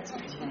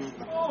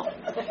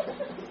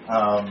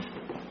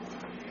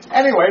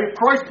 Anyway,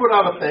 Preuss put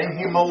out a thing.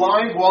 He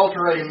maligned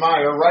Walter A.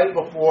 Meyer right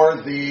before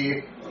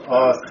the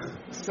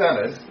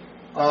Synod.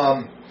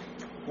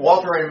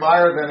 Walter A.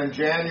 Meyer then in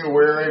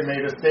January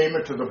made a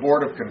statement to the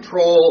Board of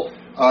Control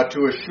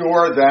to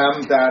assure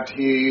them that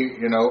he,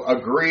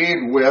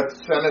 agreed with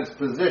Synod's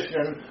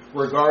position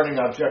regarding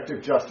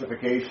objective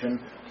justification.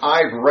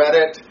 I've read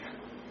it.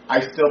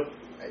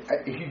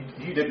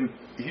 He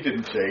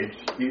didn't change.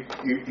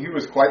 He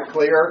was quite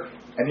clear,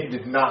 and he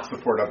did not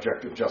support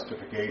objective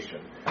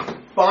justification.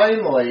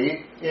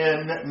 Finally,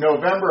 in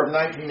November of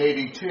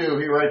 1982,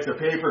 he writes a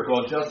paper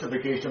called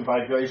Justification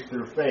by Grace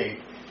Through Faith,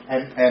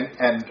 and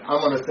I'm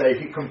going to say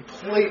he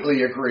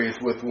completely agrees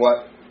with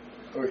what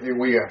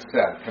we have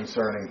said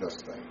concerning this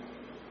thing.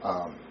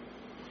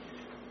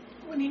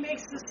 When he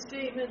makes the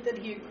statement that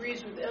he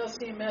agrees with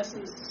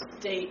LCMS's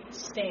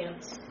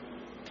stance,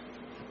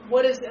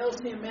 what is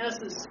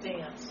LCMS's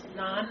stance?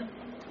 None,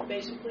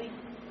 basically?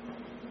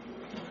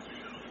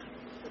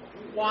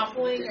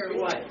 Waffling or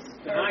what?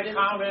 Can I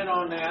comment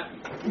on that?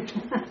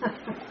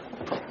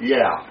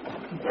 Yeah.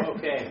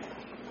 Okay.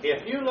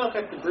 If you look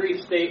at the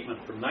brief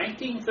statement from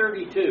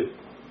 1932,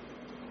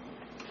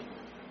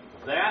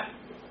 that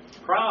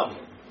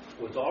problem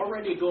was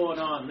already going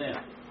on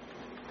then.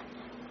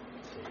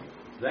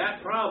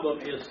 That problem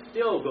is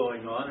still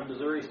going on in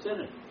Missouri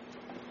Synod.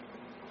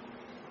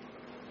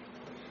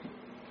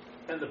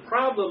 And the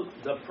problem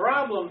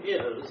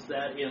is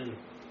that in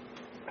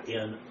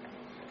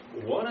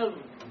one of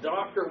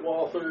Dr.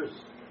 Walther's,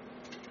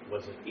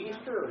 was it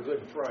Easter or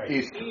Good Friday?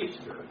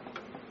 Easter.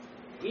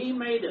 He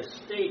made a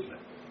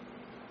statement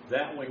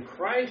that when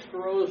Christ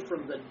rose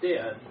from the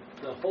dead,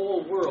 the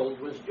whole world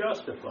was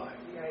justified.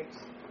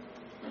 Yikes.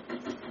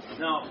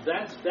 Now,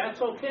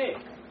 that's okay,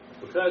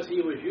 because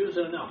he was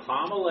using a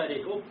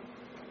homiletical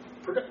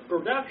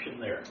production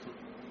there.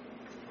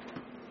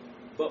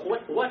 But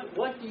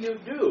what do you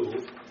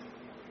do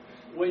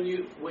when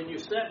you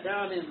sit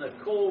down in the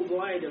cold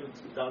light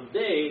of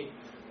day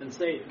and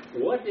say,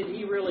 what did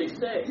he really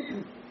say?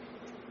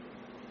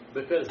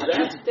 Because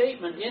that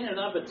statement in and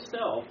of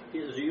itself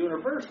is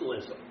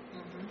universalism.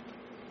 Mm-hmm.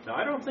 Now,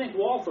 I don't think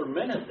Walther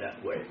meant it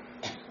that way,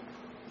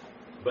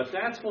 but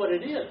that's what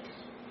it is.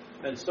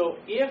 And so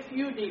if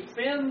you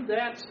defend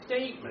that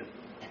statement,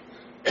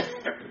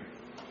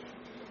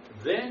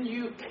 then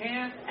you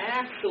can't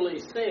actually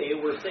say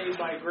we're saved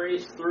by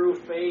grace through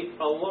faith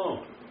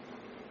alone.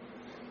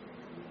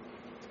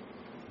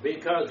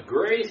 Because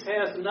grace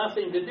has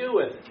nothing to do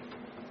with it.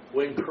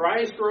 when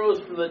Christ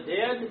rose from the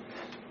dead,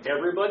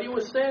 everybody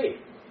was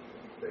saved.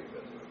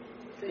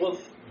 Well,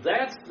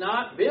 that's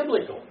not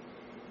biblical.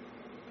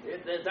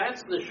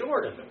 That's the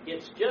short of it.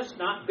 It's just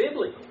not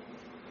biblical.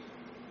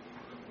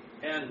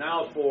 And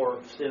now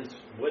since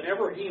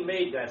whenever he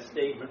made that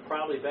statement,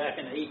 probably back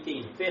in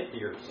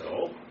 1850 or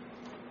so,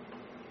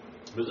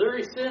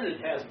 Missouri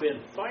Synod has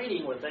been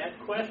fighting with that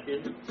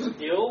question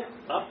still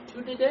up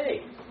to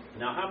today.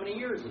 Now, how many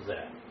years is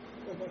that?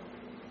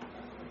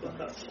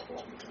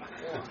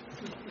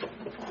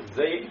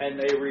 They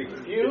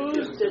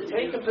refuse to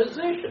take a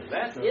position.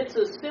 It's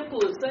as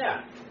simple as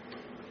that.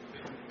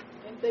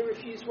 And they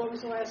refused, what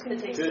was the last one?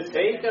 To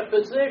take a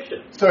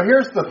position. So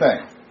here's the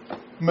thing.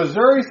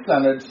 Missouri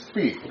Synod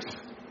speaks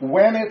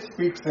when it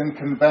speaks in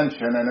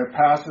convention and it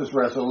passes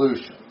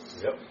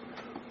resolutions. Yep.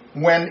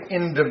 When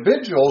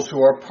individuals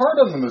who are part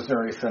of the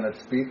Missouri Synod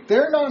speak,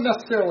 they're not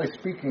necessarily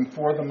speaking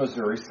for the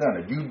Missouri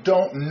Synod. You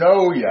don't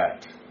know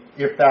yet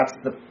if that's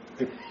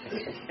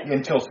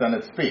until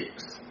Synod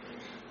speaks.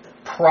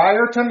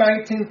 Prior to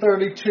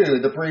 1932,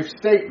 the brief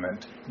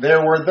statement,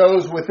 there were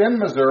those within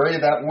Missouri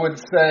that would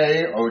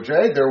say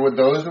OJ, there were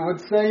those who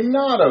would say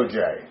not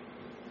OJ.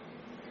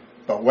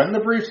 But when the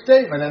brief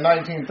statement in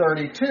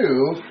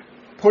 1932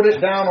 put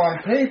it down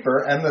on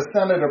paper and the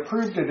Senate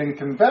approved it in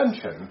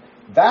convention,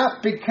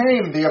 that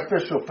became the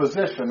official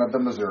position of the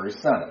Missouri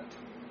Synod.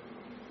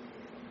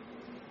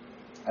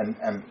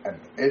 And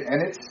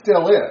it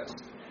still is.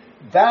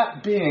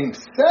 That being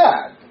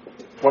said,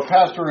 what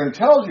Pastor Roon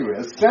tells you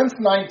is, since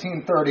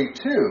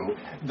 1932,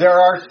 there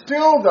are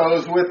still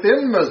those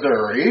within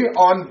Missouri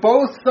on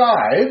both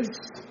sides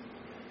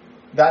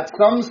that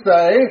some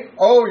say,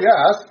 oh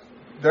yes,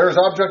 there's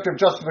objective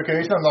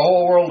justification, the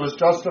whole world is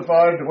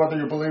justified whether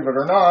you believe it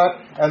or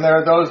not, and there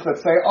are those that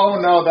say, oh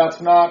no,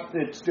 that's not,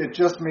 it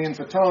just means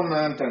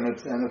atonement, and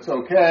it's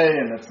okay,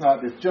 and it's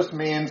not, it just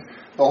means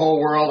the whole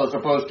world as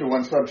opposed to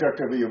when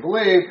subjectively you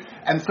believe.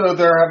 And so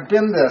there have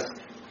been this.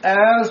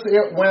 As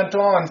it went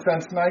on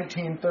since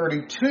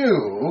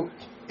 1932,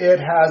 it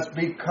has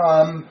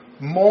become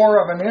more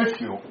of an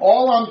issue.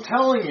 All I'm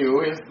telling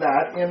you is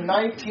that in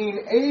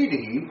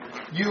 1980,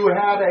 you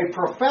had a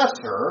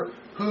professor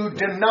who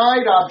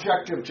denied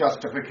objective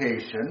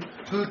justification,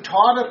 who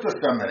taught at the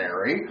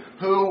seminary,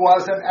 who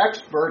was an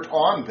expert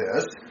on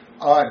this.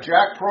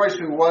 Jack Preuss,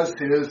 who was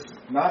his,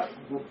 not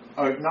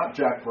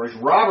Jack Preuss,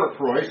 Robert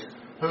Preuss,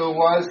 who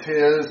was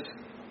his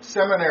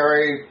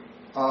seminary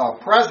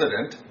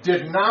president,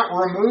 did not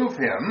remove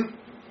him.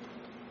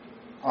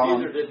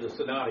 Neither did the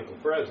synodical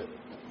president.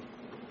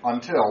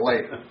 Until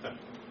later.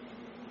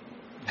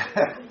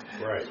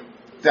 Right.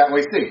 That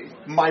we see.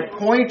 My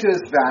point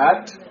is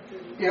that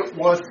it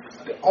was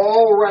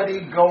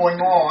already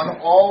going on,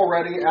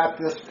 already at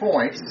this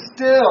point.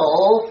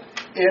 Still,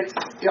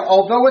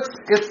 although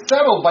it's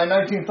settled by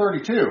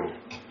 1932,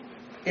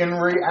 in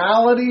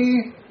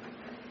reality,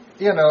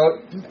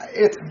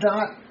 it's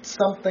not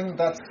something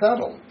that's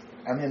settled.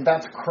 I mean,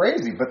 that's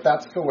crazy, but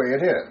that's the way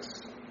it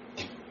is.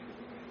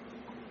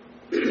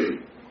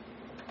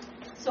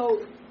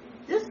 So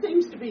this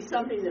seems to be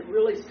something that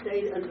really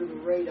stayed under the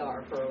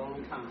radar for a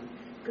long time.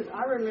 Because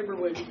I remember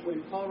when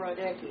Paul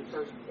Radecki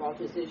first brought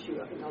this issue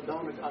up, and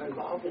Aldona got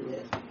involved in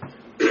this.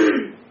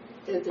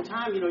 At the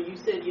time, you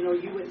said,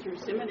 you went through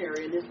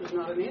seminary and this was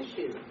not an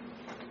issue.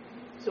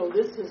 So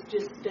this has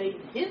just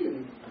stayed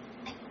hidden.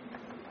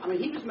 I mean,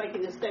 he was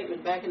making this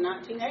statement back in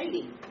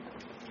 1980.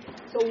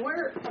 So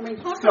how come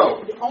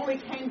it only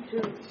came to...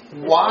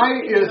 Why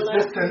is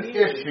this an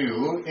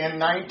issue in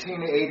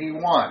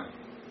 1981?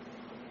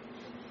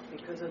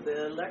 Because of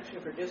the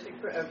election for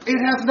district... It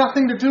has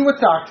nothing to do with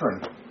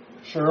doctrine,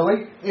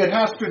 Shirley. It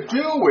has to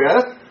do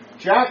with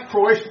Jack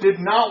Preuss did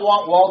not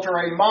want Walter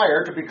A.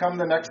 Meyer to become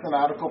the next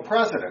synodical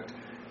president.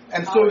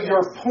 And so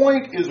your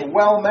point is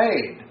well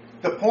made.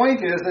 The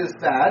point is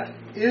that,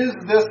 is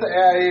this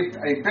a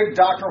big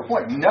doctrinal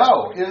point?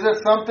 No. Is it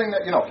something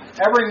that,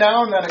 every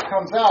now and then it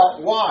comes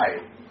out? Why?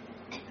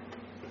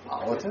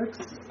 Politics?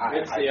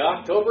 It's the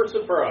October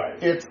surprise.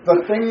 It's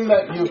the thing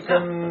that you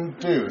can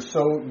do.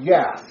 So,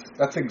 yes,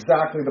 that's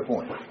exactly the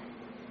point.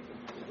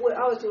 Well,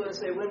 I was going to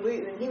say, when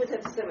he was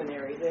at the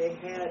seminary, they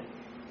had,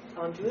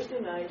 on Tuesday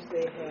nights,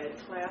 they had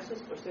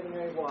classes for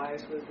seminary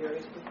wives with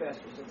various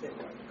professors if they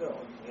wanted to go,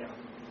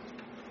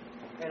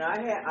 And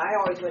I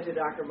always went to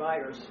Dr.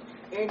 Myers.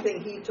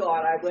 Anything he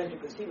taught, I went to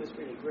because he was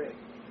really great.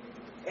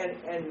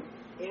 And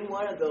in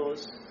one of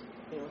those,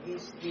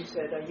 he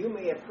said, now you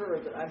may have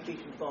heard that I'm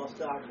teaching false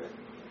doctrine.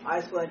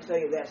 I just want to tell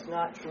you that's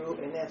not true,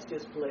 and that's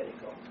just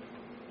political.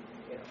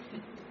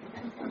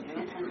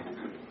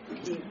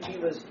 He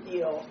was,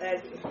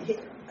 and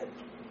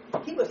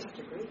he was such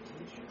a great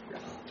teacher.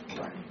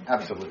 Right.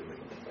 Absolutely.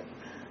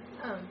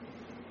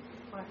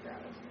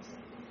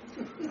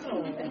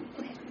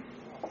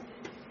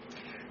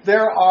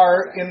 There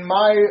are, in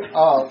my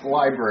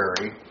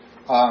library,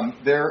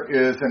 there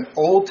is an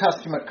Old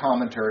Testament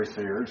commentary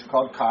series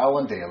called Kyle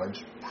and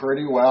Dalage.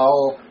 Pretty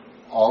well,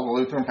 all the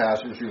Lutheran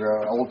pastors, you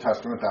go Old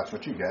Testament, that's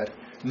what you get.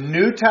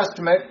 New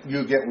Testament,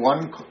 you get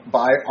one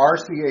by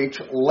R.C.H.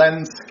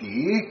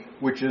 Lenski,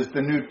 which is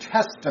the New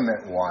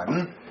Testament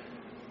one.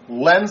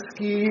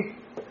 Lenski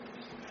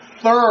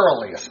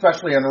thoroughly,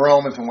 especially in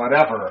Romans and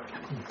whatever,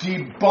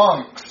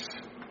 debunks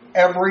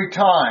every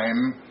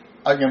time,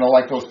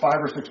 like those 5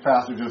 or 6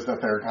 passages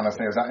that they're kind of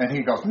saying, and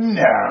he goes,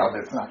 no,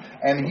 that's not,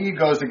 and he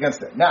goes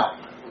against it. Now,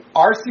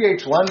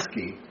 R.C.H.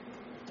 Lenski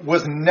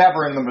was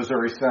never in the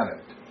Missouri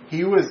Synod.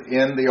 He was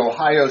in the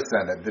Ohio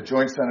Synod, the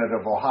Joint Synod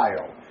of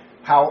Ohio.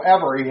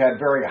 However, he had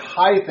very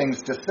high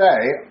things to say,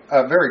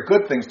 very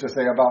good things to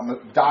say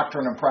about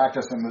doctrine and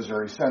practice in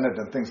Missouri Synod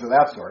and things of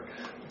that sort.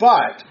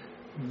 But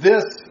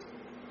this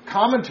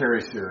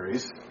commentary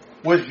series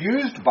was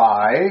used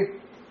by,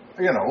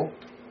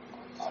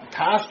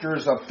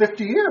 pastors of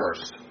 50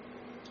 years,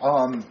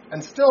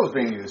 and still is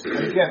being used.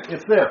 And again,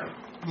 it's there.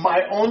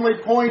 My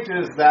only point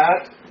is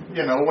that,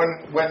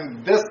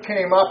 when this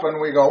came up and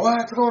we go,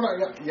 what's going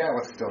on? Yeah,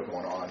 what's still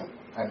going on?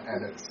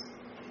 And it's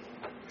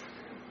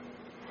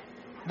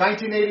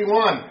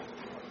 1981.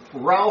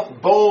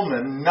 Ralph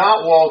Bowman,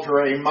 not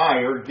Walter A.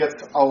 Meyer,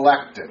 gets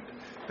elected.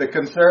 The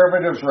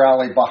conservatives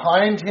rally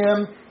behind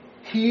him.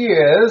 He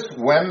is,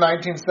 when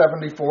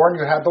 1974, and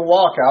you had the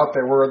walkout,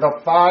 there were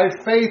the 5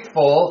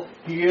 faithful.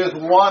 He is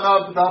one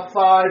of the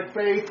 5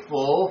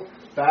 faithful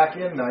back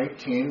in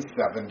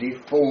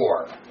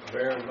 1974.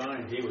 Bear in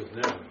mind, he was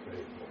never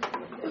faithful.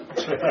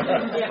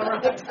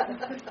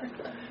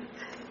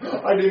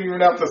 I didn't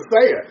even have to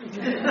say it.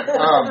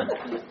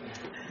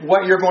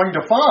 What you're going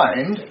to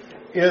find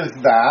is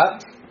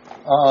that,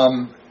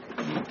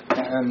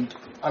 and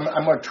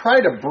I'm going to try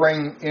to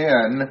bring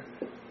in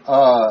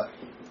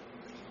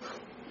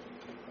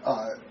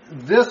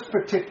this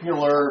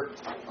particular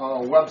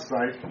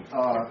website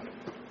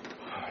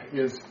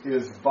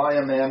is by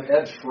a man,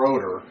 Ed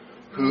Schroeder,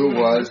 who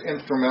was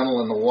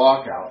instrumental in the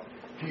walkout.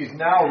 He's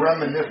now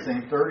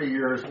reminiscing 30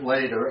 years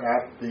later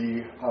at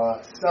the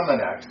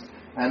Seminex,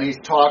 and he's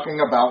talking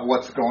about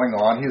what's going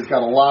on. He's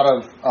got a lot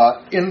of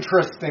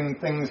interesting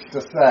things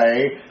to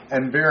say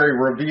and very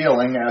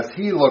revealing as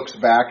he looks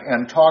back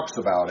and talks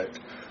about it.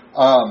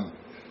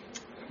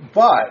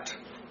 But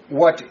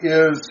what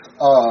is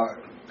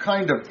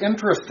kind of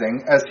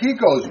interesting, as he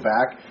goes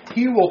back,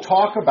 he will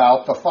talk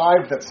about the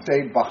 5 that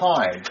stayed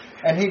behind.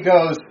 And he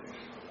goes,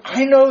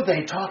 I know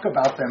they talk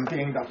about them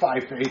being the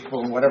 5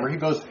 faithful and whatever. He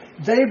goes,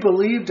 they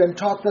believed and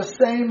taught the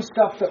same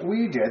stuff that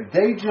we did.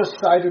 They just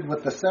sided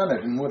with the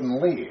Senate and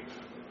wouldn't leave.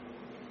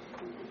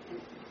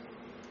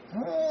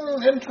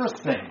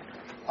 Interesting.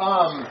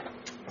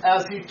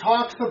 As he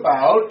talks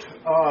about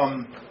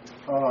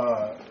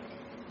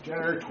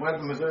January 20th,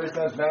 the Missouri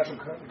Synod's National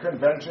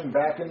Convention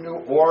back in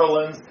New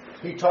Orleans,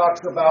 he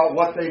talks about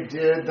what they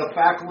did. The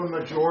faculty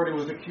majority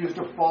was accused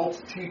of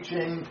false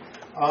teaching.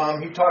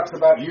 He talks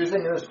about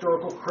using an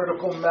historical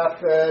critical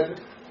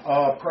method,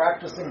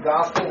 practicing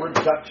gospel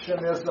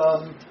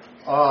reductionism,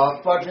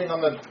 fudging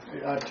on the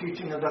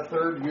teaching of the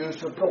third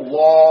use of the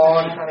law,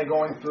 and kind of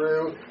going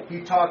through.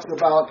 He talks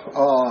about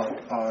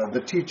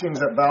the teachings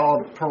at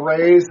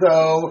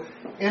Valparaiso.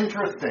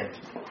 Interesting.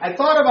 I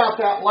thought about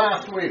that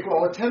last week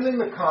while attending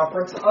the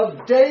conference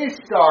of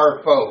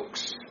Daystar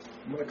folks.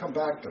 I'm going to come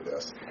back to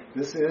this.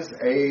 This is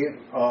a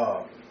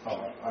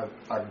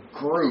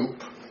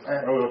group,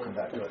 and we'll come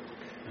back to it.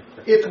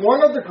 It's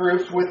one of the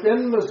groups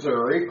within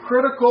Missouri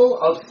critical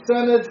of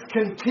Synod's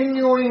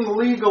continuing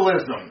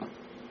legalism.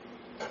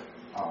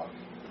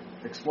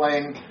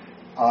 Explain,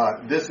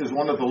 this is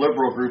one of the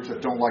liberal groups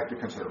that don't like the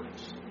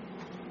conservatives.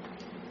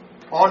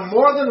 On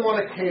more than one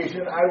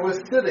occasion, I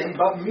was sitting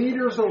but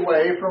meters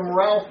away from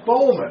Ralph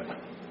Bowman,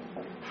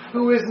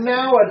 who is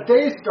now a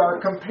Daystar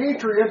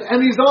compatriot,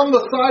 and he's on the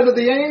side of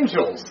the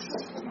Angels.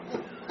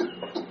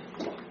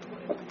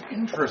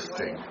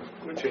 Interesting.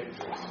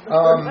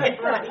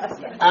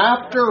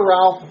 After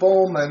Ralph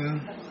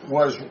Bowman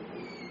was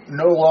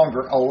no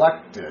longer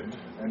elected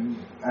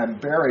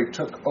and Barry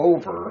took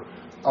over,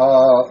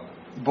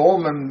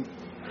 Bowman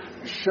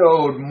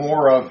showed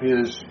more of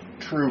his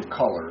true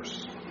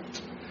colors.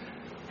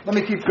 Let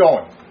me keep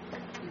going.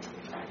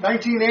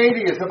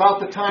 1980 is about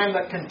the time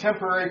that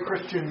contemporary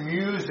Christian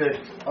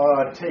music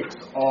takes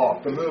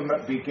off. The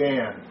movement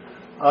began.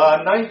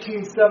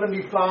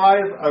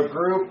 1975, a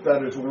group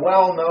that is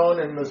well known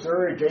in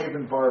Missouri, Dave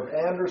and Barb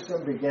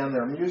Anderson, began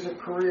their music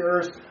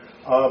careers.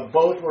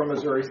 Both were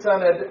Missouri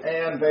Synod,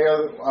 and they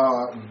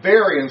are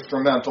very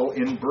instrumental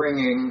in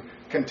bringing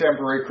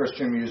contemporary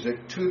Christian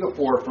music to the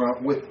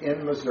forefront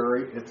within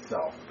Missouri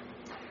itself.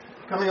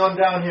 Coming on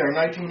down here,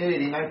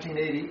 1980,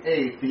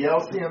 1988, the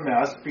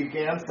LCMS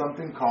began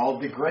something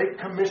called the Great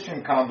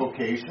Commission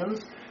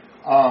Convocations.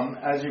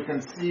 As you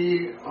can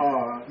see,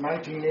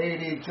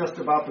 1980, just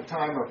about the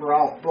time of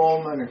Ralph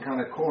Bowman and kind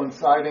of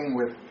coinciding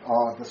with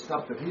the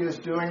stuff that he is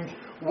doing.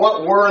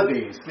 What were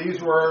these?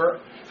 These were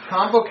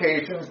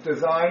convocations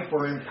designed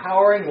for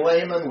empowering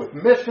laymen with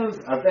missions,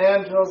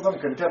 evangelism,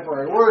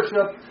 contemporary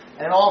worship,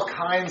 and all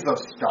kinds of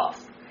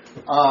stuff.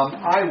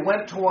 I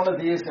went to one of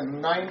these in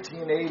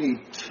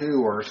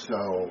 1982 or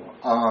so.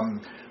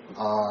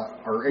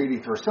 or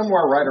 83,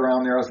 somewhere right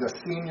around there. I was a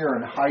senior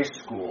in high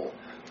school.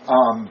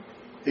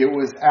 It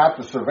was at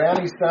the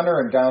Cervantes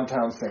Center in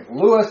downtown St.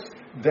 Louis.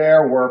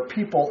 There were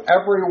people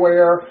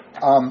everywhere.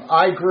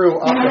 I grew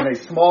up in a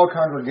small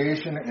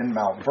congregation in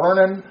Mount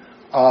Vernon.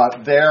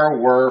 There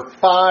were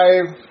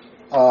 5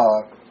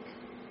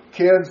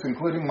 kids,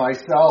 including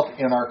myself,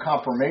 in our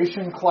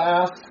confirmation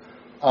class.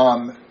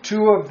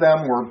 2 of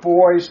them were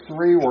boys,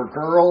 3 were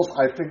girls.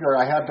 I figured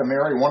I had to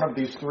marry one of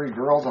these 3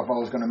 girls if I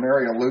was going to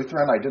marry a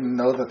Lutheran. I didn't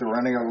know that there were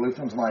any other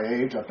Lutherans my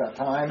age at that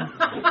time.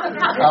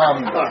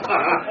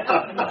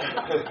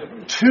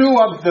 2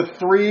 of the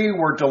 3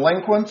 were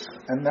delinquents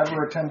and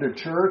never attended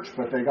church,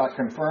 but they got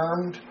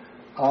confirmed.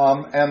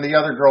 And the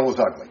other girl was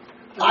ugly.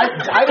 I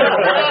didn't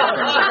know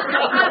anything.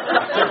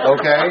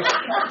 Okay?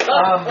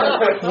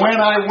 When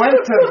I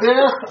went to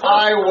this,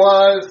 I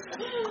was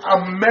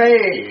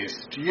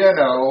amazed,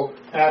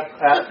 at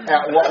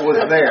what was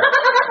there.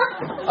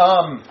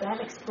 That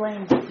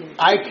explains it.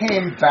 I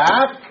came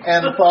back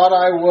and thought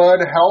I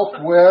would help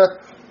with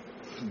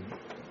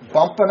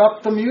bumping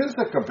up the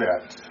music a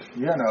bit,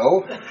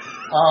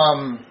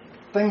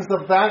 things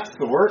of that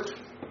sort.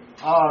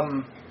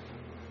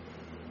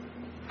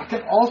 I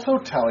can also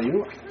tell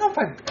you, I don't know if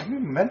I've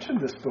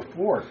mentioned this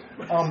before.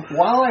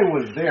 While I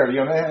was there, they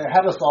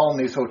had us all in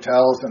these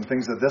hotels and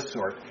things of this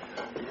sort.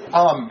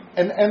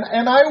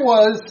 And I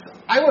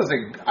was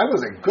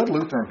a good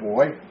Lutheran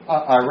boy.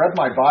 I read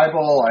my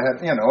Bible. I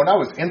had, and I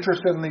was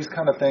interested in these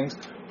kind of things.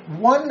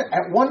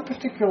 At one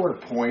particular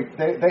point,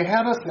 they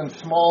had us in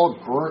small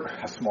groups.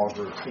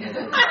 They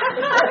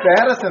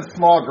had us in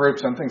small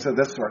groups and things of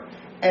this sort.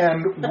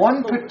 And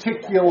one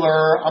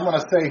particular, I'm going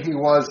to say he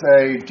was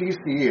a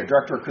DCE, a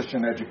Director of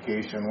Christian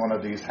Education, one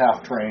of these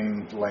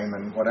half-trained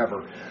laymen,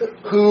 whatever,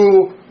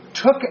 who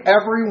took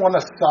everyone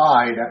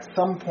aside at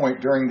some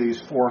point during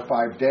these 4 or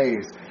 5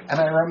 days. And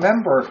I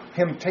remember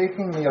him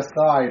taking me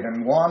aside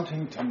and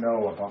wanting to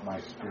know about my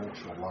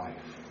spiritual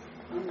life.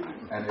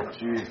 And if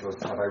Jesus,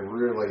 had I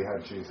really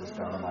had Jesus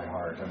down in my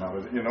heart, and I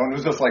was, and it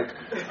was just like,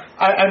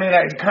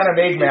 it kind of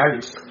made my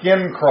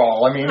skin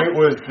crawl. It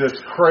was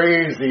this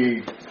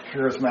crazy,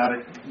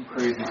 charismatic,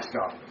 crazy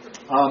stuff.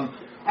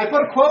 I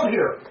put a quote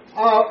here.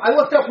 I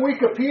looked up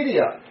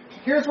Wikipedia.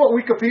 Here's what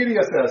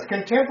Wikipedia says.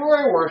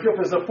 Contemporary worship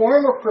is a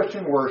form of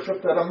Christian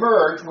worship that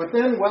emerged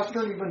within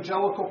Western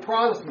evangelical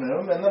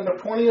Protestantism in the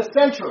 20th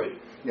century.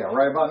 Yeah,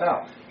 right about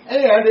now.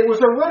 And it was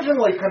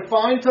originally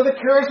confined to the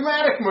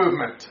charismatic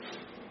movement.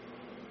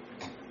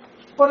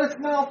 But it's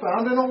now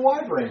found in a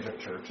wide range of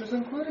churches,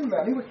 including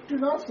many which do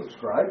not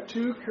subscribe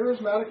to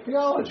charismatic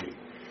theology.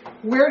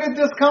 Where did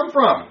this come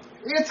from?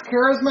 It's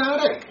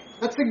charismatic.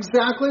 That's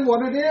exactly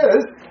what it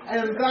is.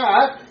 And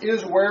that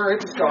is where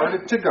it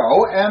started to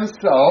go. And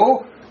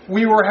so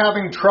we were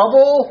having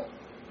trouble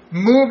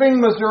moving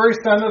Missouri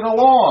Synod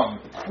along.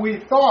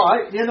 We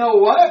thought,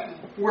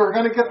 we're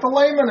going to get the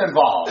laymen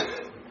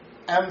involved.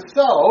 And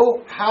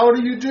so, how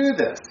do you do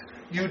this?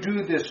 You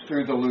do this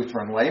through the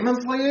Lutheran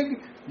Laymen's League.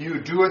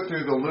 You do it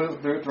through the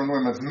Lutheran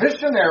Women's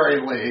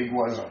Missionary League,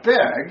 was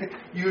big.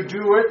 You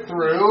do it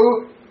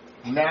through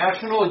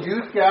national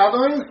youth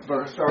gatherings,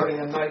 starting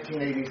in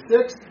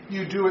 1986.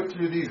 You do it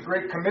through these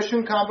Great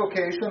Commission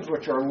convocations,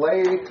 which are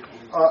lay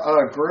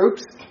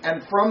groups.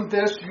 And from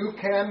this, you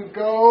can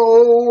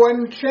go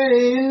and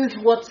change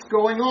what's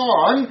going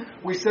on.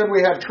 We said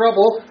we had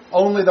trouble.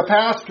 Only the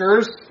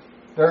pastors,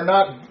 they're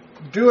not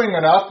doing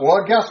enough.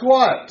 Well, guess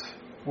what?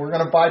 We're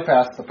going to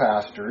bypass the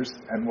pastors,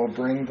 and we'll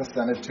bring the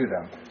Synod to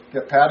them.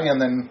 Get Patty,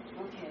 and then...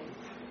 Okay.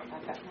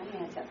 I've got my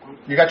hands up.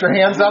 You got your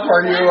hands up?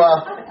 Are you...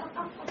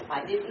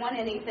 I didn't want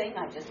anything.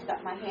 I just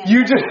got my hands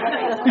You up. just...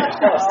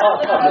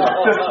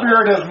 The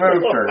Spirit has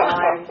moved her.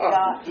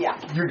 Yeah.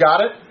 You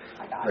got it?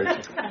 I got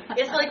Great.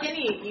 It's like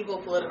any evil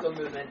political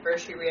movement.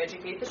 First you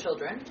re-educate the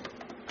children.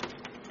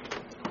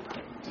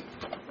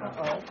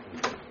 Uh-oh.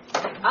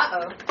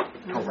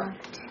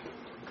 Correct.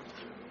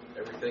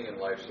 Everything in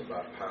life's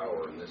about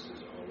power, and this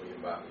is only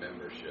about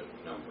membership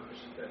numbers.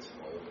 That's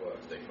all it was.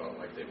 They felt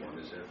like they weren't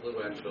as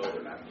influential.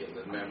 They're not getting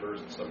the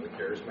members that some of the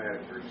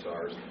charismatic groups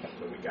are.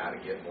 So we got to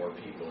get more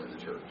people in the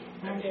church.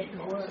 And it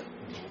worked.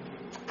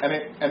 And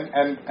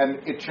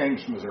it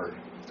changed Missouri.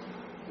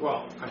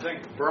 Well, I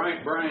think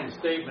Brian's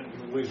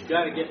statement, we've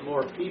got to get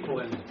more people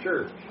in the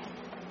church,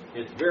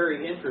 it's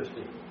very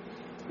interesting.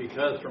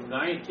 Because from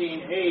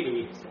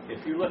 1980,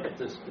 if you look at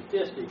the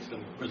statistics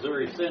of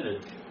Missouri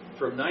Synod,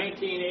 from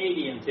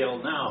 1980 until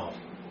now,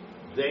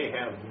 they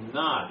have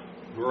not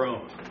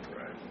grown.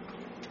 Right.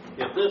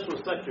 If this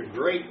was such a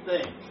great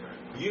thing,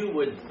 you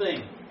would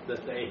think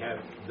that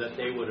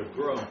they would have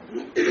grown.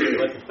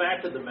 But the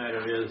fact of the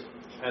matter is,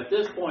 at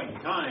this point in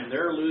time,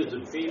 they're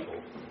losing people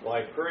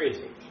like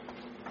crazy.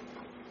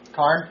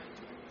 Karn?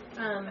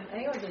 I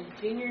think it was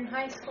a junior in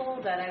high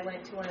school that I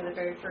went to one of the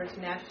very first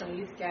national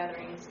youth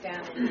gatherings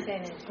down in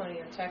San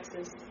Antonio,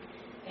 Texas,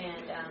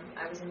 and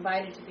I was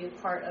invited to be a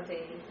part of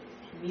a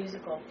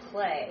musical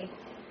play,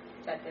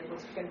 that it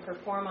was going to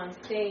perform on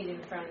stage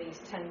in front of these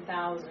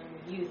 10,000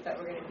 youth that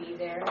were going to be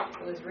there.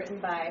 It was written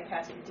by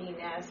Pastor Dean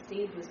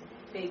Nasty, who's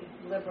a big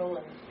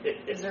liberal in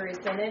Missouri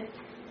Synod.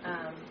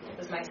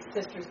 Was my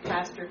sister's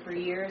pastor for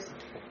years.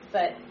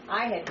 But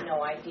I had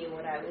no idea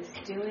what I was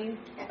doing.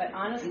 But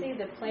honestly,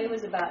 the play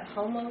was about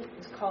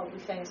we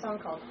sang a song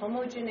called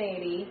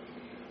Homogeneity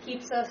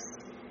Keeps Us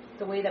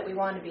the Way That We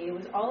Want to Be. It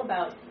was all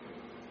about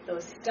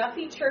those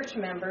stuffy church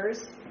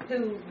members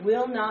who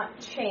will not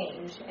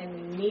change, and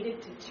we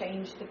needed to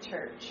change the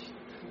church.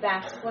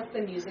 That's what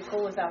the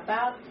musical was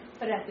about.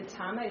 But at the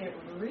time, I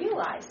didn't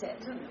realize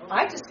it.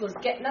 I just was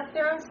getting up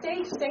there on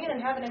stage, singing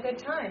and having a good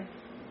time.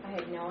 I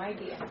had no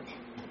idea.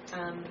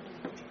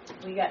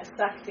 We got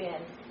sucked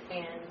in,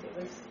 and it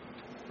was...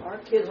 Our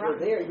kids were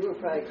there. You were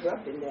probably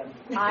corrupting them.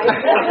 Yes,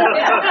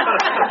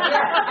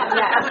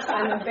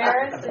 I'm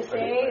embarrassed to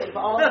say of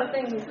all the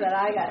things that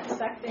I got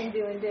sucked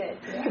into and did.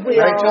 We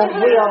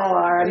all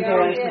are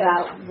embarrassed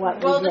about what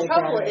we did. Well, the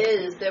trouble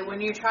is that when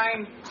your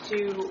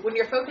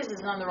focus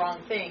is on the wrong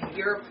thing,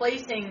 you're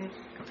replacing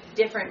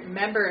different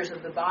members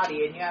of the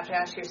body, and you have to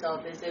ask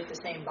yourself, is it the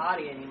same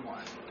body anymore?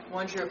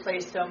 Once you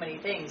replace so many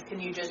things, can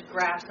you just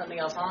graft something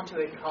else onto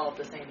it and call it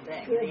the same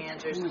thing? Yeah. The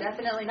answer is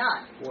definitely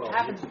not. Well, it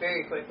happens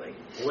very quickly.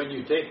 When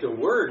you take the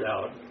word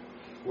out,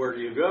 where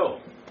do you go?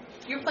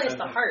 You replace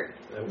the heart.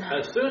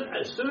 As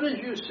soon as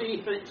you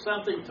see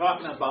something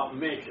talking about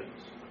missions,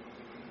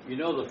 you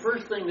know the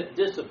first thing that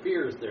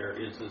disappears there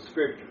is the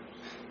scriptures.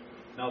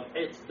 Now,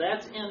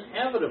 that's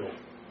inevitable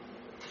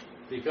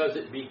because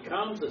it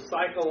becomes a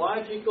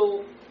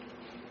psychological...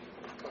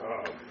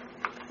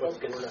 what's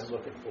the word I'm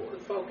looking for?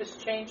 The focus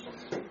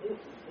changes.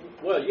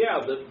 Well, yeah,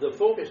 the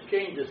focus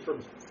changes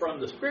from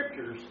the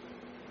scriptures,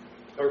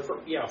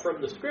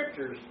 from the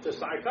scriptures to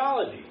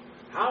psychology.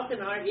 How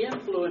can I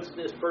influence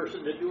this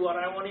person to do what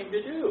I want him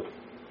to do?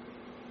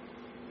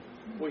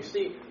 We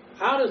see,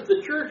 how does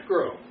the church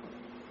grow?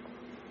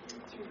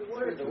 Through the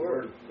word. Through the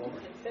word.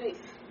 And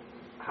faith.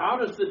 How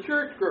does the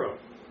church grow?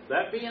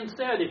 That being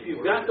said, if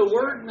you've got the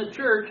word in the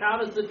church, how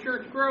does the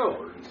church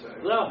grow?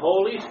 The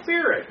Holy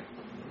Spirit.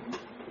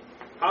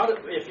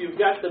 If you've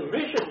got the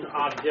mission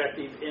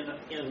objective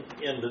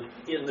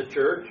in the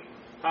church,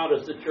 how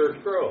does the church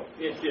grow?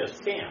 It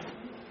just can't.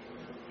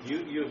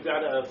 You've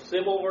got a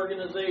civil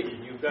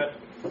organization. You've got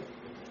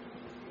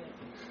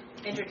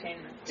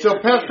entertainment. So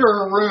Pastor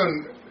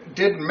Haroon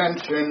did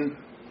mention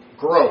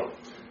growth,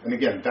 and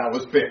again, that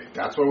was big.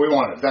 That's what we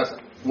wanted. That's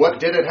what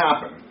did it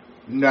happen?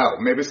 No.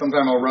 Maybe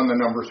sometime I'll run the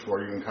numbers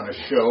for you and kind of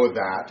show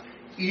that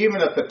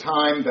even at the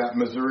time that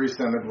Missouri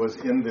Synod was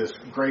in this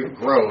great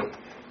growth,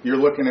 you're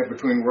looking at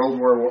between World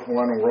War I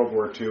and World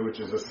War II, which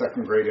is a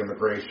second grade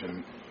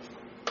immigration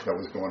that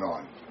was going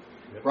on.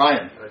 Yep.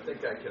 Brian. I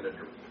think I can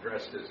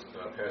address this,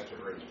 Pastor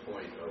Haroon's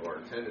point of our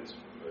attendance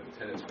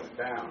went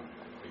down,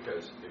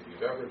 because if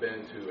you've ever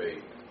been to a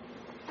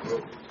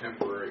real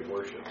contemporary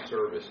worship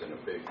service in a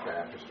big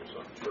Baptist or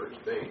some church,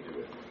 they do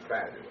it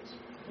fabulous.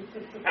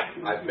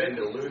 I've been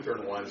to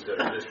Lutheran ones that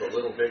are just a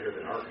little bigger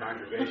than our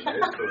congregation.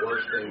 It's the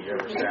worst thing you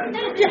ever sat in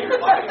your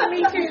life.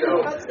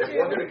 So if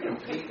we're going to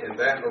compete in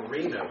that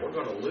arena, we're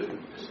going to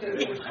lose.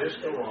 And it was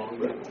just the wrong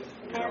move.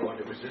 And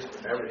it was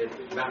just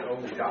not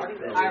only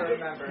doctrinally, I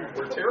remember.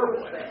 We're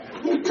terrible at it.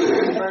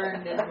 It's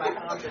burned into my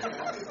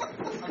consciousness.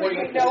 Well,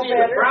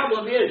 the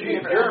problem is you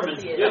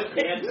Germans just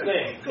can't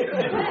sing. We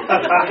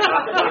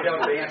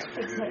don't dance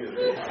to do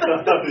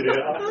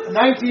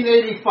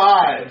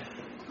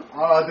 1985.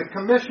 The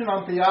Commission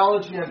on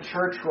Theology and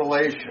Church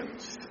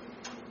Relations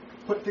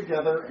put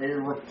together a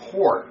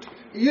report.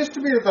 It used to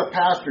be that the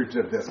pastors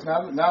did this.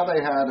 Now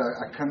they had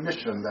a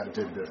commission that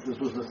did this. This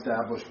was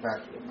established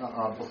back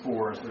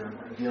before as they're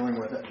dealing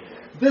with it.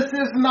 This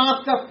is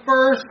not the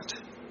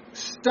first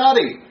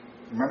study.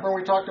 Remember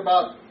we talked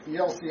about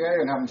ELCA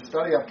and having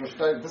study after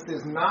study. This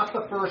is not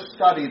the first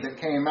study that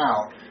came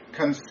out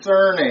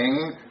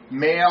concerning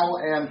male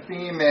and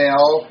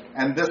female,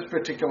 and this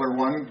particular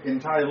one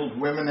entitled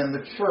Women in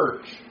the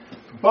Church.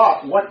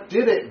 But what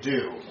did it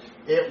do?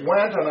 It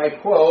went, and I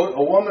quote,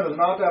 "A woman is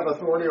not to have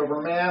authority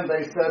over a man."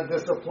 They said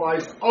this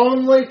applies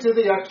only to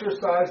the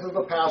exercise of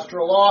the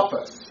pastoral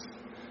office.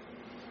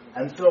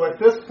 And so at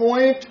this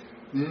point,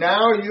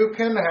 now you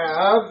can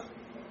have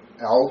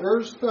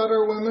elders that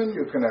are women,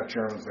 you can have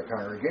chairmen of the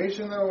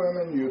congregation that are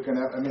women, you can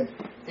have,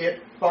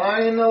 it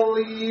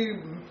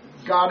finally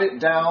got it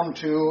down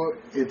to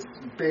its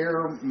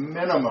bare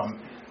minimum.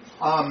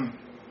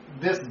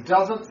 This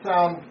doesn't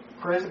sound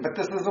crazy, but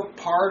this is a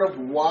part of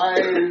why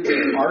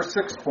our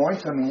 6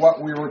 points and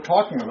what we were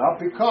talking about,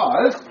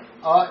 because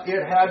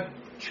it had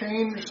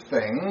changed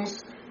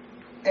things,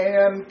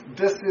 and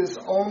this is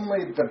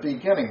only the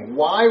beginning.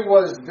 Why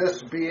was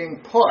this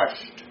being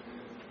pushed?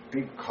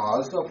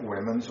 Because of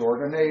women's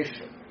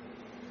ordination.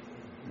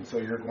 And so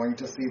you're going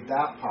to see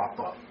that pop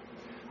up.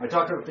 I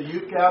talked about the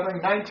youth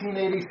gathering,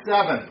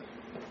 1987.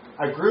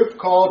 A group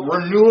called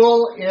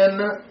Renewal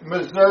in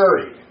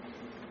Missouri,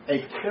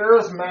 a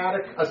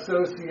charismatic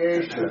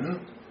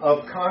association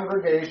of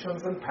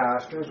congregations and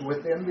pastors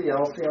within the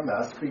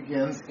LCMS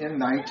begins in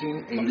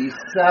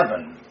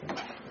 1987.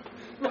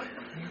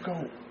 You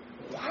go,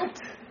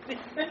 what?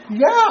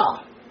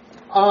 Yeah.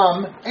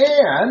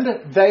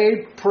 And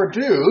they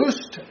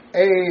produced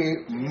a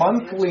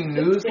monthly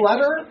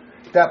newsletter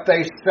that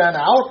they sent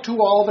out to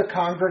all the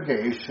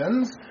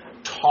congregations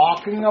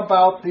talking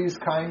about these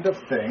kind of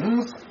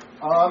things.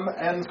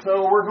 And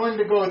so we're going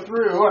to go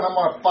through, and I'm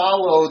going to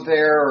follow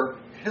their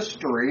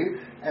history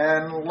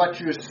and let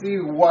you see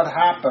what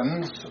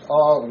happens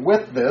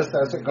with this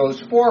as it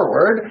goes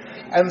forward.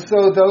 And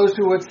so those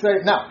who would say,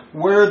 now,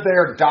 were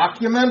there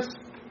documents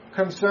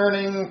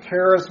concerning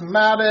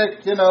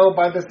charismatic,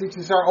 by the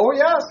CCCR? Oh,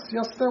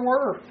 yes, there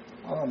were.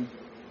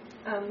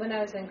 When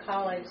I was in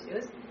college, it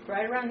was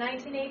right around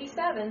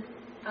 1987,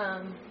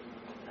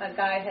 a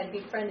guy had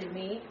befriended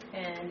me,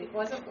 and it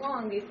wasn't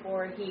long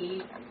before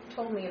he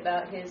told me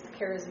about his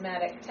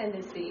charismatic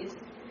tendencies,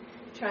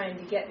 trying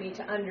to get me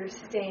to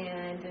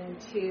understand and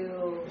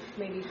to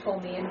maybe pull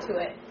me into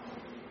it.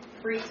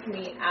 Freaked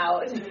me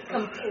out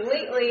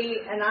completely,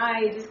 and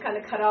I just kind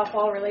of cut off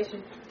all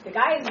relation. The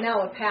guy is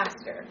now a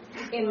pastor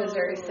in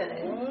Missouri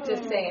Synod.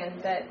 Just saying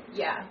that,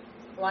 yeah,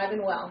 alive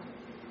and well.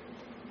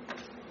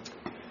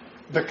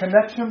 The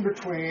connection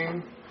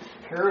between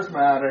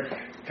charismatic,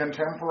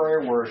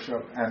 contemporary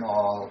worship, and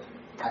all,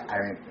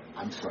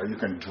 I'm sorry, you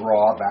can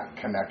draw that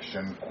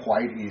connection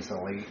quite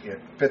easily.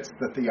 It fits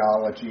the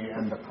theology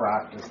and the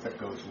practice that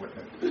goes with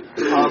it.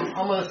 I'm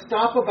going to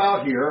stop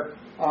about here.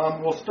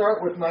 We'll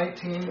start with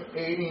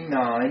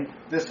 1989.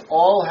 This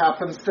all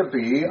happens to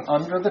be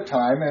under the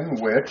time in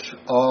which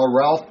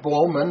Ralph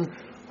Bowman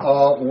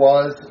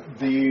was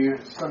the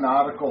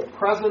synodical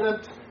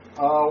president.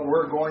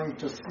 We're going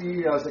to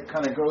see as it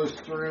kind of goes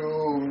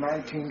through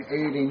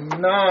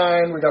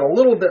 1989. We got a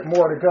little bit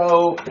more to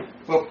go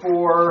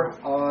before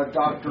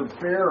Dr.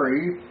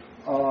 Berry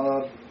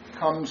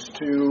comes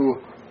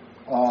to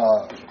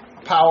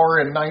power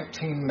in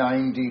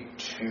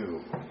 1992.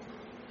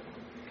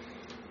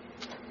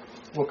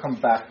 We'll come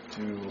back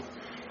to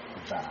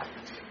that.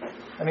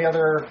 Any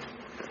other?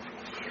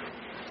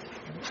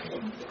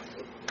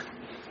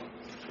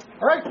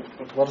 All right,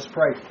 let us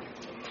pray.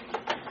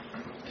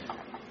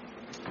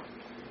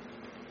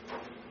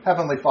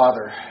 Heavenly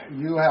Father,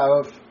 you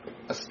have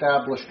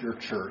established your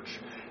church,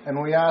 and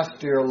we ask,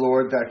 dear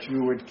Lord, that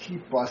you would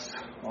keep us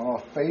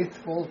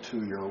faithful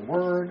to your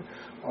word,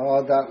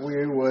 that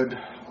we would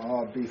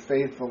be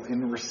faithful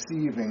in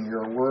receiving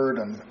your word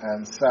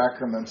and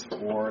sacraments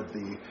for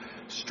the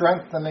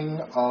strengthening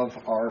of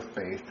our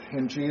faith.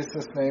 In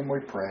Jesus' name we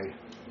pray.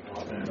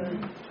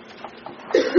 Amen.